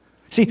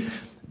 See,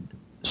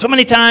 So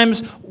many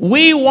times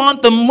we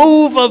want the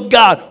move of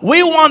God.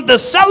 We want the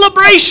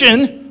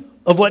celebration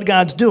of what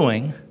God's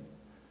doing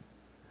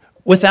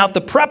without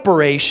the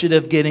preparation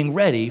of getting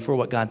ready for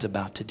what God's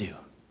about to do.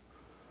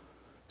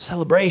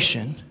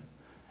 Celebration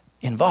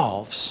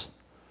involves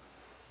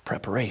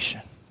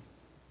preparation.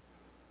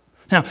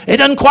 Now, it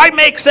doesn't quite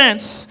make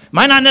sense.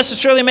 Might not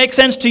necessarily make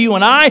sense to you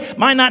and I.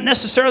 Might not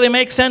necessarily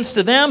make sense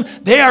to them.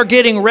 They are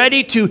getting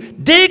ready to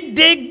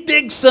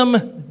dig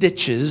some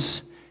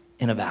ditches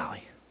in a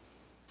valley.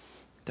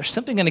 They're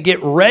simply going to get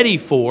ready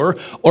for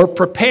or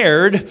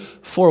prepared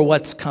for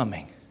what's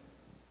coming.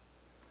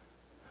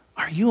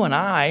 Are you and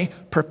I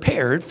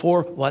prepared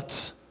for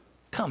what's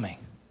coming?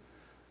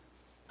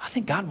 I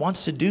think God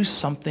wants to do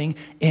something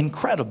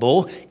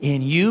incredible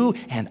in you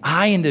and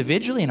I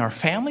individually, in our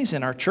families,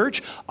 in our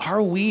church.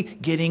 Are we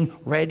getting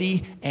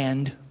ready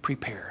and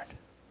prepared?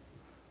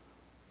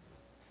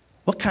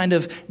 What kind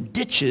of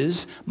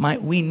ditches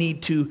might we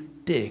need to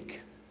dig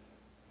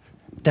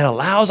that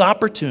allows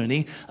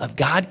opportunity of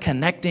God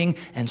connecting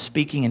and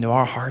speaking into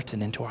our hearts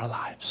and into our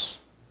lives?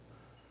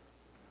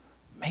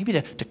 Maybe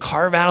to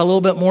carve out a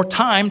little bit more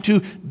time to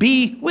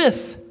be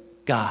with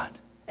God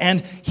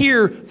and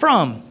hear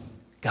from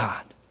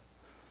God.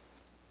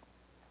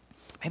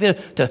 Maybe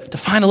to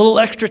find a little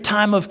extra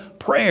time of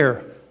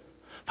prayer.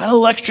 Find a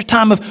little extra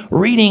time of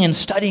reading and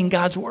studying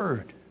God's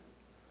Word.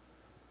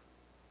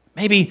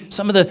 Maybe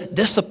some of the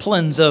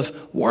disciplines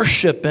of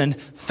worship and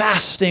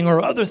fasting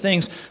or other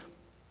things.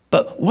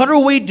 But what are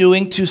we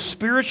doing to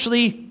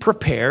spiritually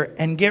prepare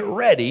and get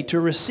ready to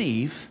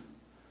receive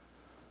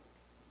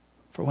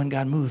for when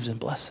God moves and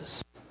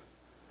blesses?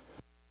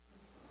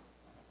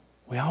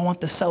 We all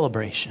want the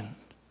celebration,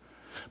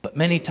 but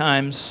many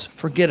times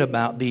forget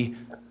about the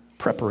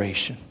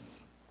preparation.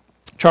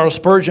 Charles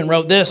Spurgeon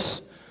wrote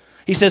this.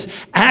 He says,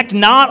 "Act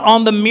not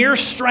on the mere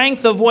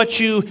strength of what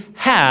you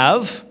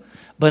have,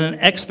 but an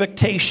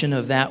expectation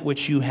of that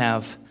which you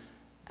have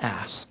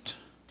asked."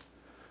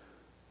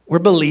 We're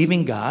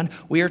believing God.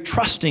 We are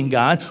trusting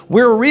God.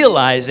 We're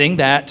realizing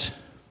that,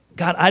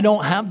 God, I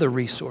don't have the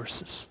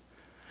resources.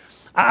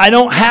 I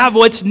don't have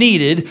what's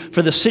needed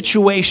for the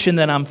situation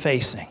that I'm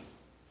facing.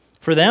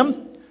 For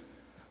them,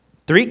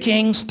 3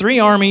 kings, 3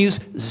 armies,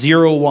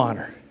 0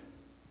 water.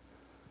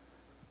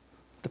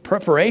 The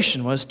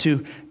preparation was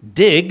to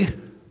dig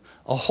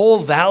a whole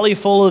valley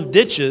full of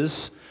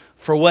ditches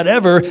for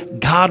whatever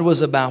God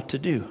was about to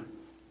do.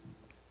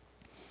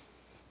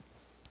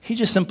 He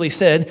just simply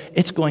said,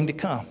 it's going to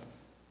come.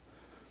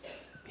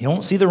 You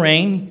won't see the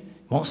rain,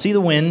 you won't see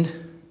the wind,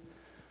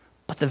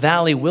 but the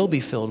valley will be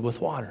filled with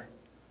water.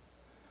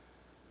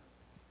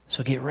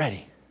 So get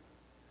ready.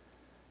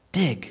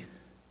 Dig.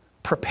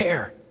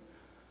 Prepare.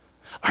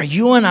 Are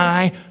you and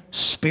I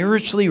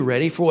spiritually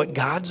ready for what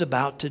God's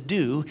about to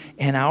do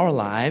in our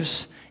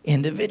lives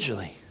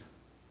individually?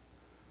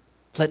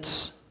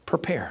 Let's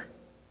prepare.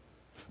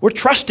 We're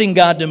trusting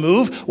God to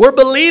move. We're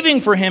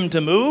believing for Him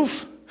to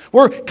move.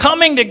 We're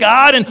coming to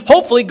God and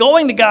hopefully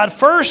going to God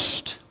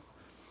first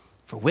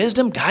for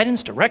wisdom,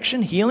 guidance,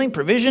 direction, healing,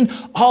 provision,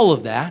 all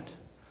of that.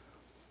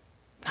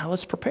 Now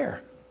let's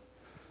prepare.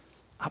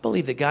 I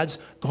believe that God's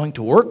going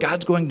to work,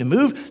 God's going to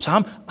move,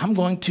 so I'm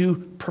going to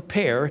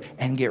prepare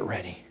and get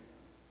ready.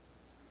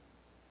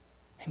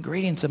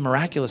 Ingredients of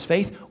miraculous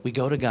faith, we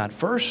go to God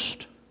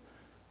first.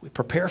 We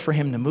prepare for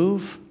Him to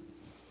move.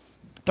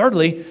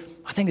 Thirdly,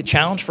 I think the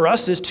challenge for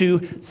us is to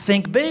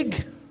think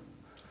big.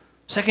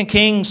 2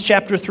 Kings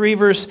chapter 3,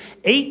 verse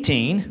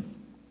 18.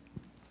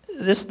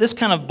 This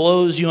kind of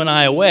blows you and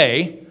I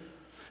away.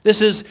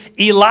 This is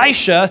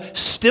Elisha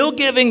still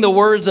giving the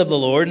words of the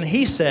Lord, and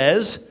he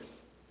says,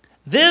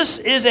 "This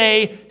is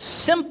a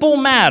simple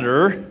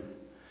matter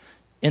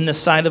in the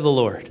sight of the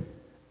Lord."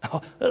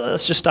 Oh,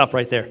 let's just stop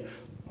right there.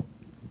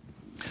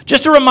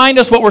 Just to remind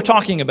us what we're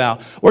talking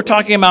about. We're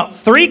talking about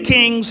 3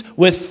 kings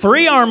with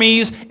 3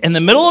 armies in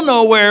the middle of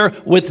nowhere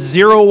with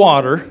 0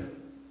 water.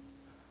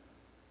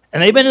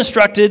 And they've been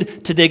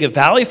instructed to dig a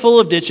valley full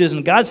of ditches.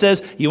 And God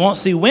says, you won't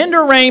see wind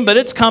or rain, but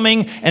it's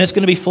coming and it's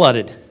going to be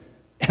flooded.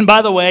 And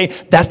by the way,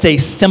 that's a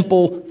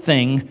simple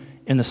thing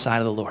in the sight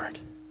of the Lord.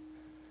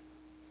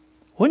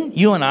 Wouldn't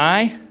you and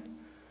I,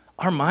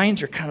 our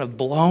minds are kind of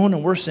blown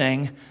and we're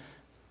saying,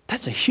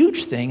 that's a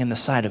huge thing in the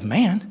sight of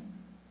man.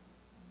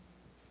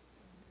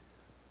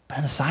 But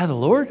in the sight of the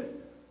Lord,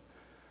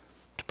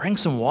 to bring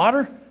some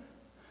water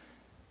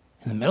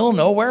in the middle of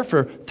nowhere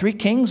for 3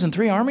 kings and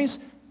 3 armies,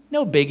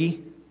 no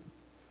biggie.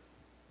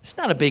 It's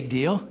not a big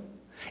deal.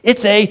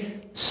 It's a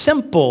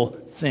simple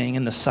thing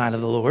in the sight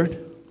of the Lord.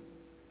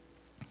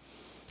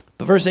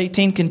 But verse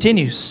 18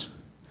 continues.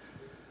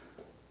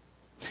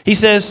 He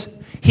says,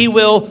 He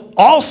will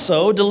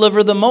also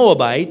deliver the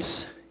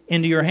Moabites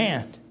into your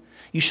hand.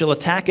 You shall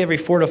attack every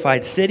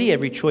fortified city,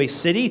 every choice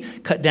city,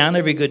 cut down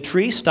every good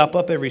tree, stop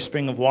up every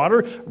spring of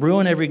water,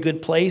 ruin every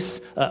good place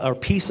or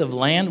piece of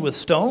land with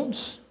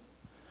stones.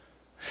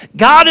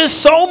 God is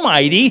so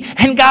mighty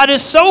and God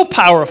is so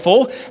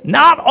powerful,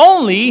 not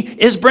only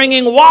is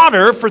bringing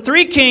water for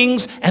 3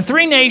 kings and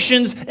 3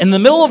 nations in the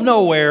middle of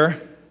nowhere,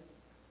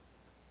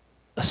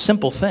 a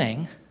simple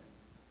thing,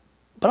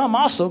 but I'm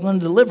also going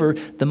to deliver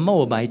the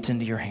Moabites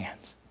into your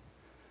hands.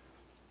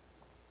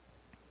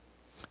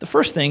 The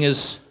first thing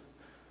is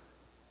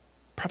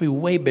probably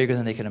way bigger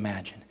than they can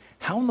imagine.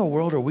 How in the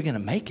world are we going to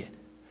make it?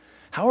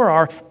 How are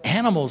our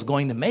animals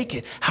going to make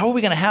it? How are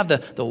we going to have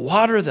the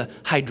water, the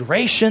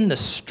hydration, the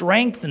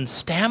strength and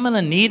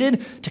stamina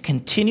needed to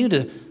continue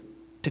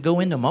to go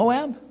into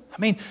Moab?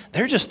 I mean,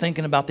 they're just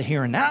thinking about the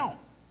here and now.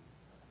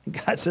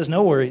 God says,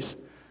 no worries.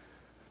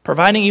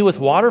 Providing you with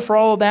water for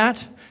all of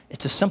that,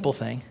 it's a simple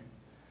thing.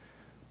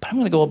 But I'm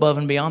going to go above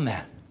and beyond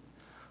that.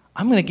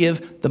 I'm going to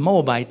give the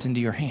Moabites into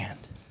your hand.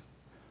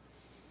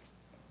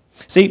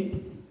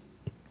 See,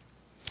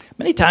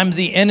 many times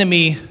the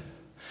enemy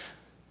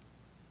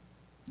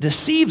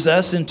deceives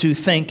us into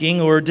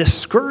thinking or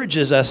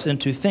discourages us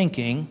into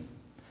thinking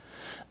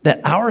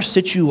that our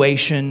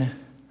situation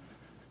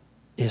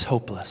is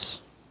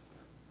hopeless.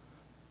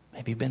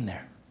 Maybe you've been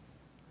there.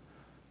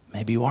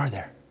 Maybe you are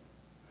there.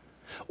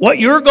 What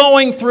you're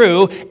going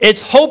through,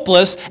 it's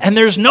hopeless, and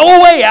there's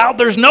no way out,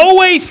 there's no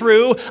way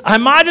through. I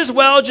might as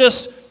well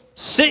just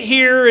sit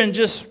here and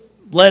just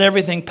let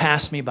everything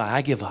pass me by.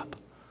 I give up.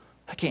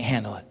 I can't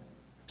handle it.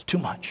 It's too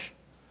much.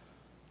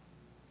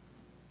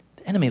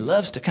 The enemy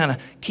loves to kind of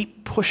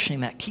keep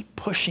pushing that,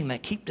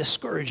 keep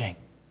discouraging.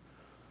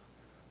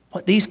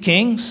 What these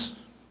kings,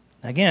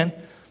 again,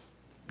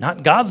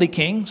 not godly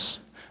kings,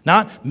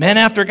 not men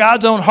after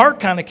God's own heart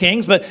kind of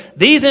kings, but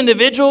these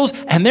individuals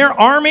and their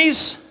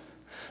armies,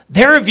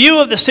 their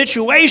view of the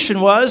situation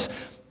was,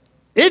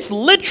 it's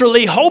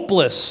literally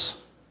hopeless.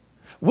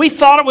 We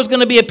thought it was going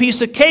to be a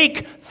piece of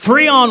cake,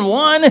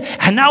 3-on-1,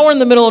 and now we're in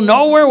the middle of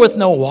nowhere with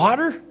no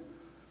water.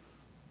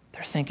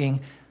 They're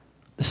thinking,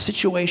 the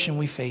situation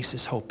we face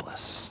is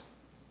hopeless.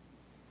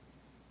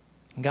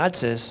 And God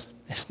says,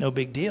 it's no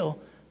big deal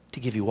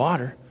to give you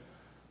water.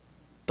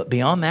 But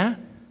beyond that,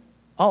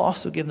 I'll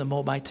also give the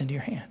Moabites into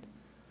your hand.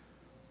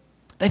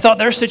 They thought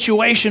their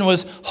situation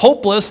was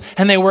hopeless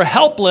and they were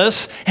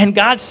helpless, and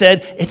God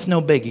said, it's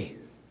no biggie.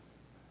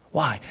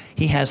 Why?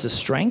 He has the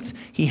strength,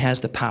 He has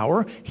the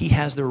power, He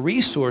has the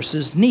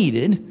resources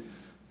needed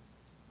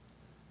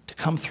to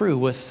come through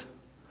with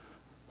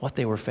what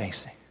they were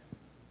facing.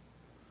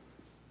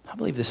 I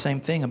believe the same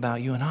thing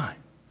about you and I.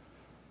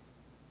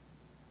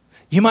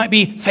 You might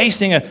be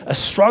facing a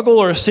struggle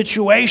or a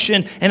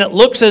situation, and it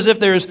looks as if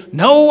there's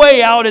no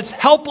way out. It's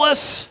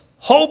helpless,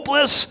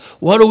 hopeless.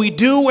 What do we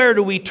do? Where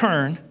do we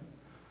turn?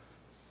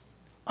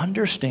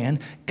 Understand,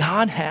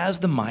 God has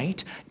the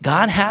might,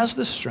 God has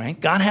the strength,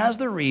 God has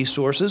the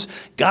resources,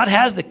 God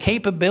has the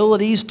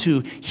capabilities to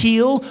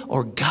heal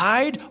or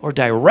guide or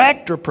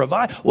direct or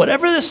provide,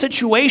 whatever the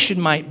situation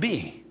might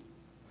be.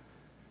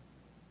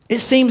 It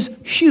seems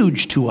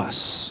huge to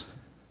us.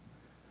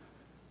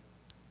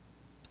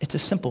 It's a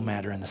simple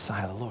matter in the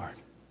sight of the Lord.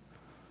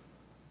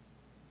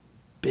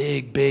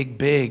 Big, big,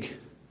 big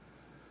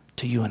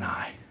to you and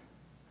I.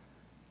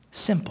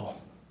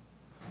 Simple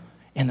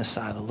in the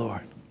sight of the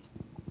Lord.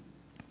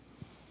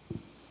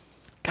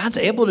 God's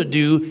able to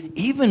do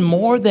even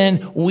more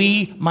than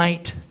we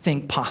might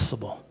think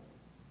possible.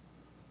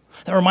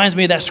 That reminds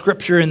me of that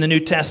scripture in the New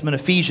Testament,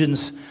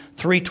 Ephesians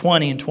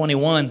 3:20 and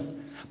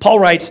 21. Paul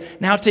writes,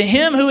 now to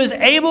him who is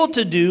able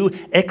to do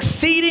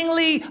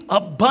exceedingly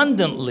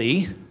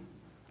abundantly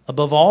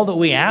above all that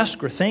we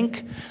ask or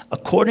think,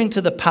 according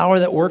to the power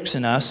that works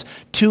in us,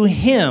 to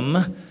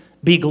him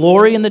be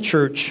glory in the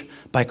church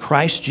by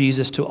Christ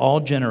Jesus to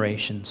all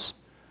generations,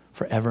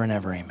 forever and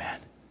ever. Amen.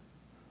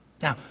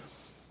 Now,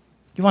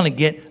 you want to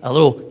get a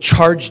little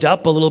charged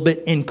up, a little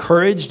bit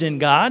encouraged in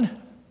God?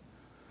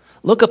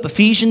 Look up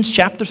Ephesians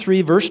chapter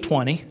 3, verse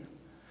 20.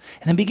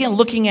 And then begin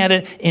looking at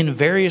it in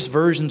various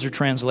versions or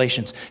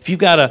translations. If you've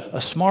got a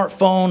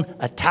smartphone,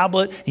 a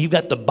tablet, and you've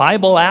got the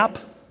Bible app,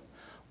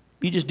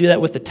 you just do that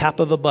with the tap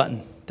of a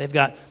button. They've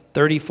got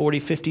 30, 40,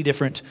 50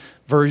 different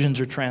versions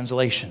or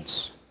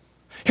translations.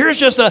 Here's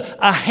just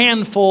a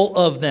handful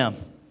of them.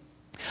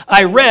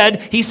 I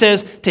read, he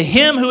says, to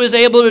him who is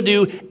able to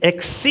do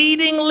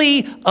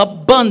exceedingly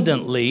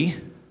abundantly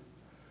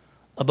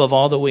above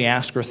all that we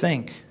ask or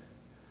think.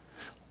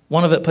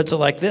 One of it puts it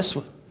like this,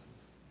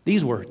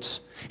 these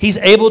words. He's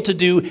able to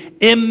do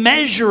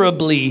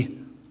immeasurably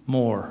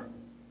more.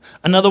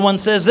 Another one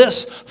says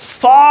this,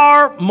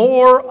 far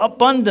more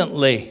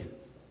abundantly.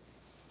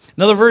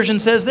 Another version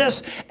says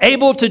this,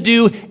 able to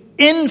do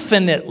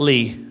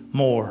infinitely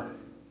more.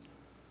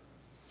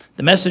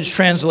 The Message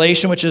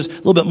translation, which is a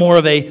little bit more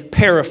of a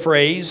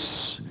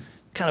paraphrase,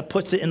 kind of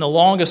puts it in the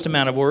longest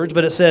amount of words,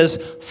 but it says,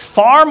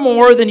 far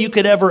more than you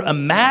could ever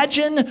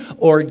imagine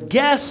or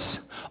guess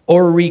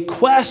or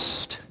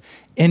request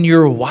in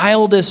your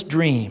wildest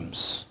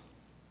dreams.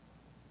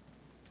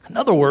 In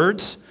other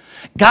words,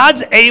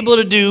 God's able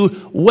to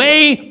do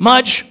way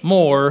much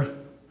more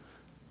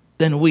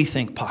than we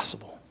think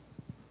possible.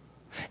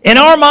 In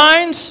our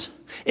minds,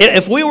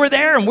 if we were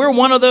there and we're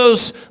one of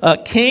those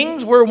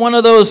kings, we're one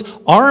of those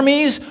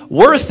armies,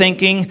 we're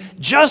thinking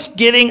just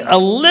getting a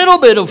little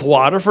bit of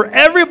water for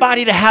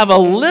everybody to have a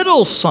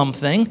little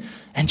something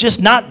and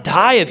just not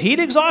die of heat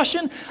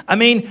exhaustion? I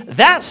mean,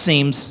 that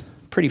seems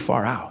pretty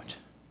far out.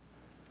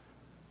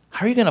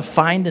 How are you going to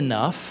find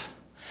enough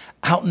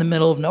out in the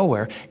middle of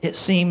nowhere? It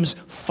seems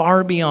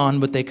far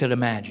beyond what they could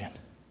imagine.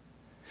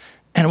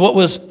 And what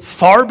was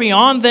far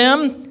beyond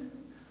them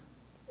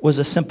was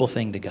a simple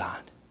thing to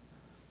God.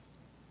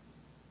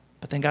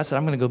 But then God said,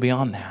 I'm going to go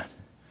beyond that.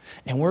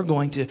 And we're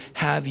going to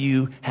have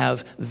you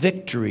have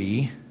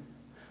victory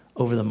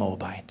over the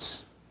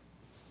Moabites.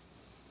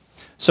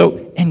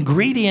 So,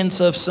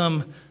 ingredients of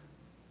some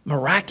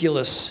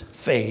miraculous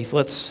faith.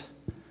 Let's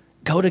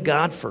go to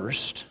God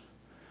first.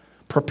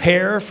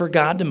 Prepare for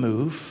God to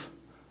move.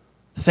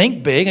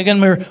 Think big.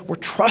 Again, we're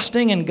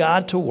trusting in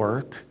God to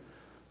work.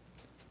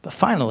 But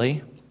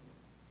finally,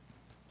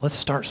 let's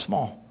start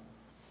small.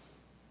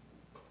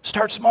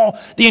 Start small.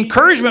 The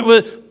encouragement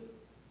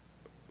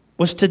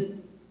was to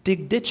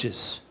dig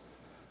ditches.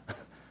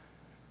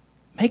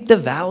 Make the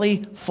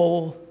valley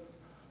full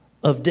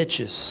of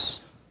ditches.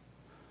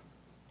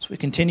 So we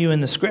continue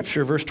in the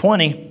scripture, verse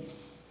 20.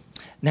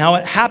 Now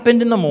it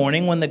happened in the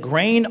morning when the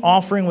grain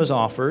offering was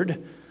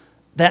offered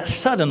that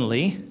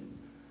suddenly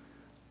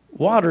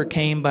water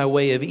came by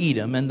way of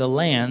Edom, and the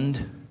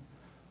land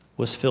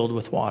was filled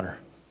with water.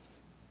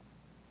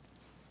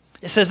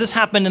 It says this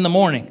happened in the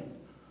morning,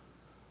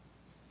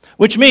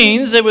 which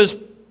means it was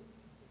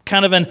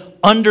kind of an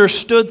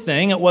understood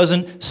thing. It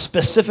wasn't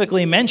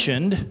specifically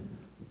mentioned.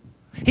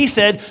 He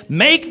said,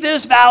 make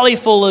this valley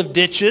full of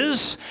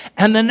ditches,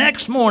 and the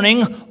next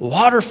morning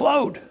water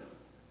flowed,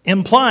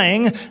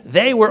 implying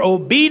they were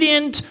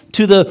obedient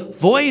to the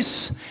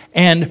voice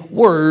and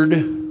word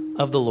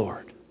of the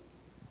Lord.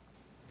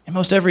 In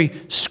most every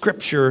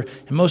scripture,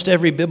 in most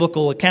every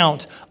biblical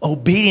account,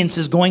 obedience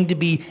is going to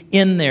be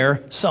in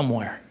there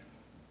somewhere.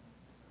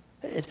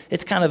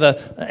 It's kind of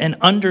an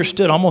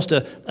understood, almost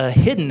a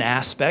hidden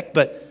aspect,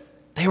 but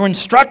they were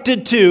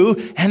instructed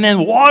to, and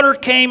then water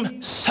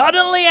came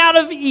suddenly out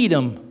of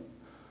Edom.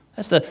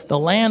 That's the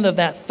land of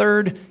that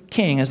third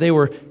king as they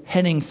were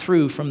heading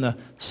through from the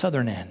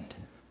southern end.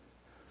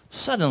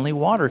 Suddenly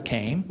water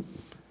came.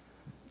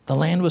 The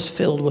land was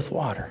filled with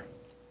water.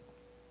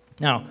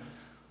 Now,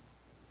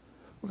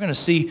 we're going to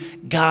see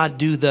God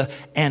do the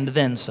and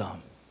then some.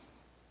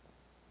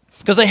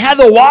 Because they had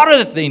the water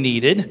that they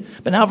needed.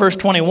 But now verse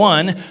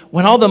 21,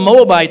 when all the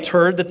Moabites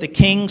heard that the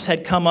kings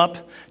had come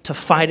up to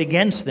fight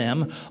against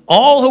them,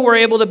 all who were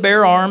able to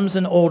bear arms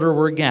and older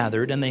were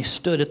gathered, and they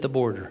stood at the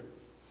border.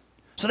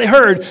 So they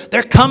heard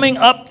they're coming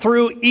up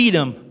through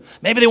Edom.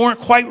 Maybe they weren't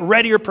quite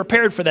ready or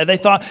prepared for that. They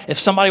thought if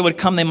somebody would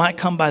come, they might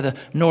come by the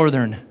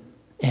northern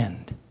end.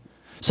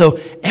 So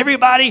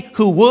everybody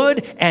who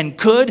would and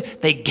could,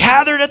 they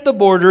gathered at the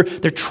border.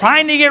 They're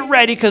trying to get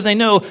ready because they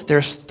know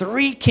there's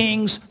 3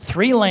 kings,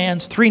 3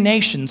 lands, 3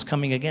 nations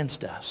coming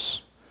against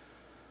us.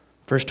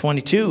 Verse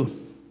 22.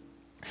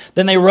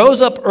 Then they rose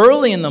up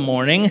early in the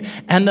morning,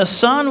 and the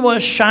sun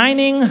was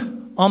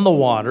shining on the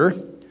water,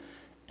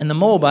 and the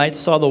Moabites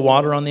saw the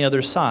water on the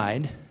other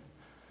side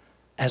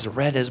as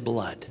red as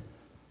blood.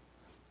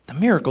 The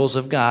miracles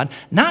of God,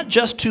 not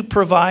just to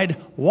provide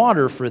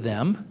water for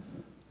them,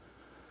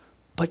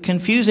 but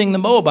confusing the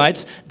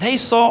Moabites. They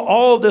saw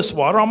all of this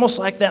water, almost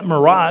like that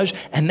mirage,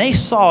 and they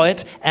saw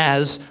it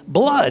as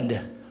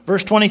blood.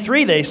 Verse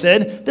 23, they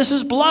said, this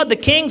is blood. The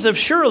kings have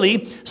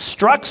surely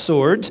struck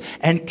swords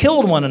and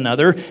killed one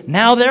another.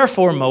 Now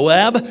therefore,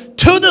 Moab,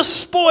 to the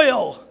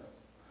spoil.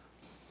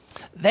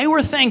 They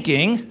were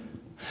thinking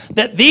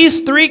that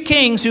these 3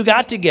 kings who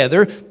got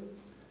together,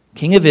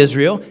 king of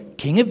Israel,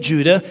 king of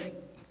Judah,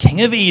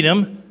 king of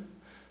Edom,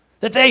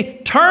 that they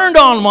turned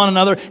on one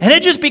another, and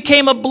it just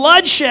became a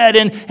bloodshed,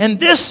 and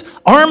this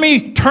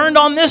army turned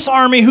on this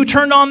army, who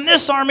turned on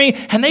this army,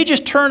 and they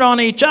just turned on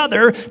each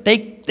other.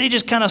 They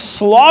just kind of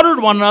slaughtered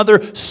one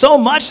another so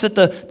much that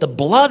the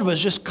blood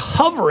was just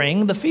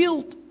covering the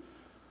field.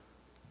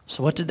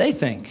 So what did they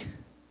think?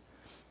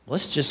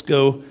 Let's just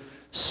go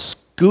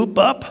scoop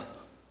up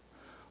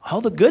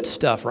all the good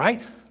stuff,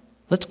 right?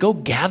 Let's go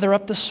gather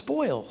up the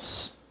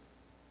spoils.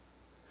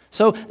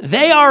 So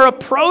they are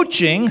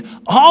approaching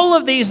all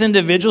of these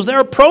individuals. They're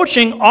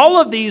approaching all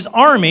of these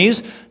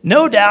armies,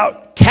 no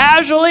doubt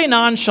casually,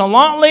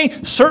 nonchalantly,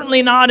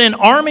 certainly not in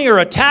army or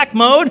attack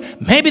mode.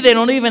 Maybe they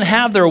don't even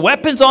have their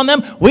weapons on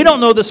them. We don't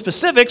know the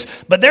specifics,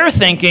 but they're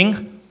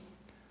thinking,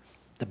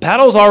 the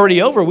battle's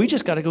already over. We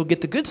just got to go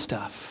get the good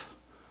stuff.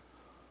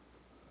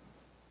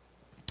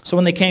 So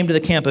when they came to the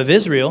camp of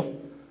Israel,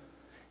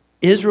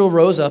 Israel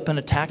rose up and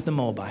attacked the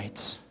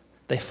Moabites.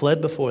 They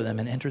fled before them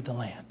and entered the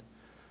land.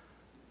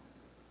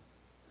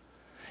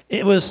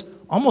 It was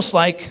almost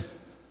like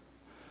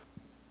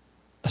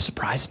a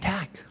surprise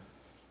attack.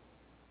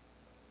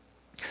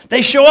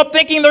 They show up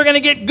thinking they're going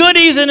to get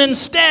goodies, and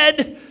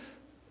instead,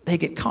 they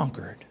get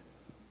conquered.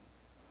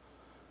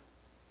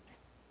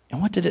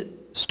 And what did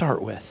it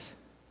start with?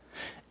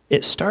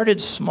 It started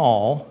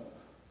small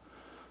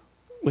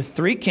with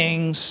 3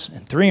 kings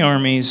and 3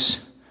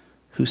 armies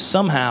who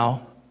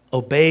somehow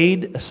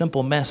obeyed a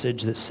simple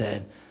message that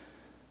said,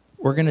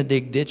 we're going to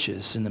dig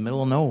ditches in the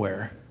middle of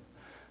nowhere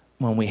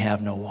when we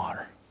have no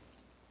water.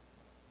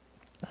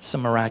 That's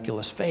some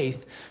miraculous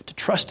faith to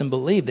trust and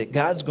believe that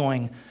God's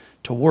going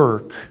to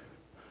work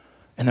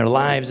in their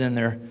lives and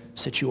their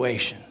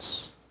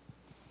situations.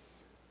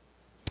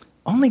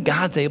 Only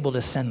God's able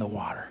to send the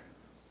water.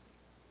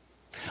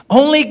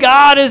 Only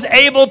God is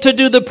able to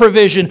do the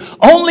provision.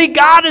 Only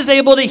God is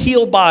able to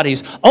heal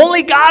bodies.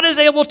 Only God is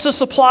able to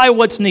supply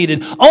what's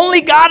needed.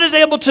 Only God is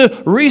able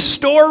to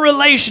restore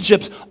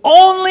relationships.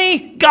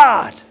 Only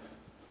God.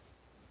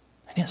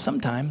 And yet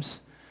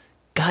sometimes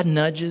God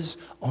nudges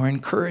or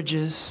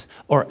encourages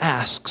or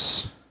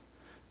asks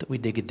that we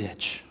dig a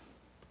ditch.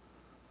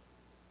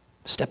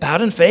 Step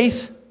out in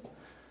faith.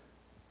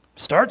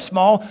 Start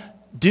small.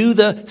 Do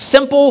the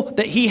simple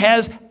that He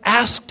has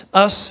asked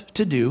us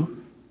to do.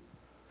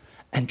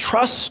 And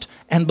trust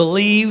and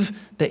believe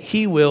that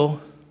He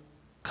will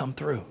come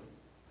through.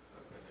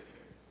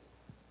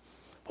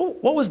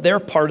 What was their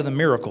part of the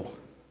miracle?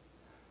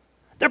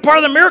 Their part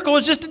of the miracle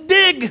was just to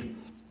dig.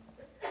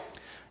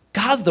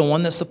 God's the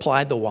one that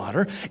supplied the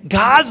water.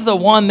 God's the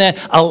one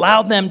that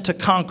allowed them to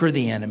conquer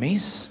the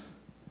enemies.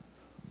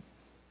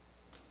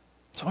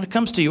 So when it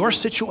comes to your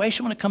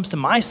situation, when it comes to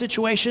my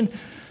situation,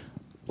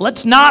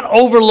 let's not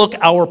overlook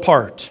our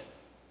part.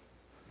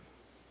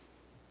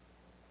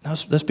 Now,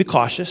 let's be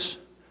cautious.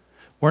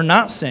 We're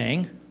not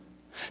saying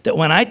that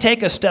when I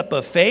take a step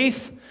of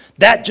faith,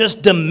 that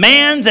just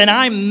demands and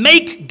I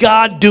make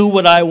God do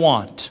what I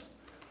want.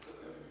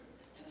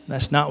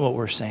 That's not what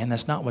we're saying.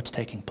 That's not what's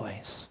taking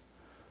place.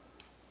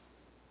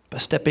 But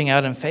stepping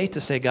out in faith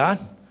to say, God,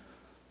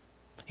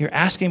 you're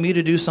asking me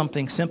to do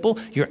something simple.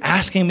 You're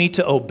asking me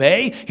to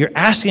obey. You're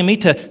asking me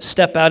to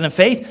step out in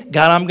faith.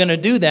 God, I'm going to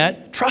do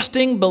that.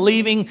 Trusting,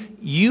 believing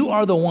you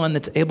are the one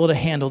that's able to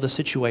handle the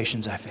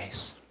situations I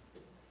face.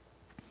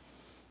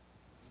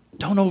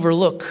 Don't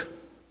overlook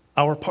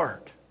our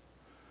part.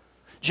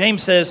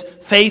 James says,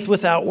 faith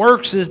without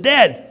works is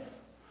dead.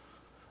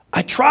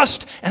 I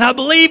trust and I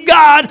believe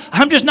God.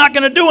 I'm just not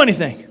going to do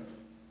anything.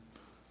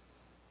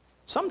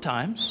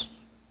 Sometimes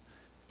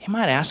He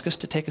might ask us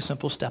to take a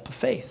simple step of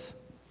faith.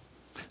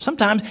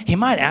 Sometimes He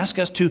might ask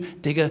us to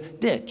dig a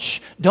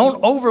ditch.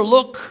 Don't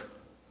overlook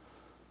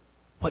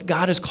what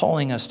God is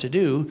calling us to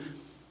do.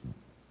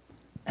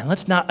 And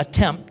let's not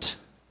attempt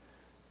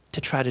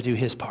to try to do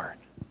His part.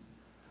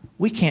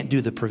 We can't do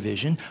the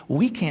provision.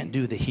 We can't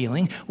do the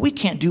healing. We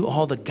can't do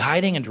all the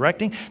guiding and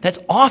directing. That's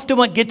often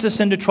what gets us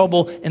into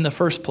trouble in the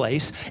first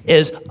place,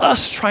 is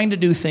us trying to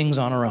do things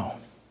on our own.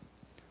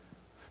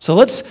 So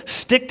let's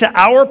stick to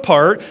our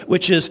part,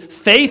 which is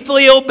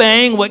faithfully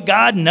obeying what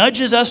God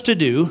nudges us to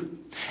do,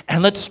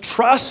 and let's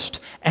trust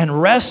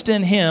and rest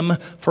in Him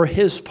for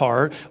His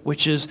part,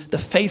 which is the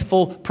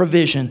faithful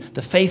provision,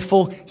 the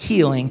faithful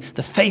healing,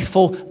 the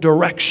faithful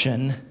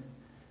direction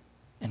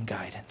and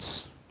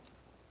guidance.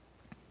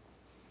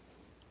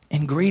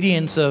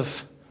 Ingredients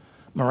of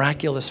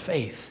miraculous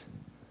faith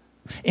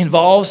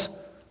involves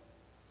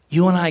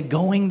you and I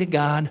going to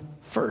God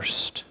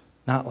first,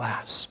 not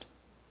last.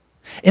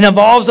 It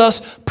involves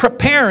us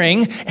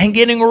preparing and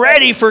getting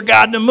ready for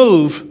God to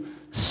move.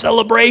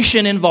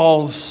 Celebration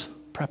involves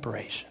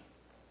preparation.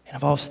 It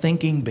involves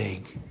thinking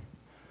big,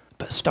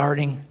 but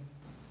starting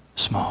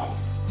small.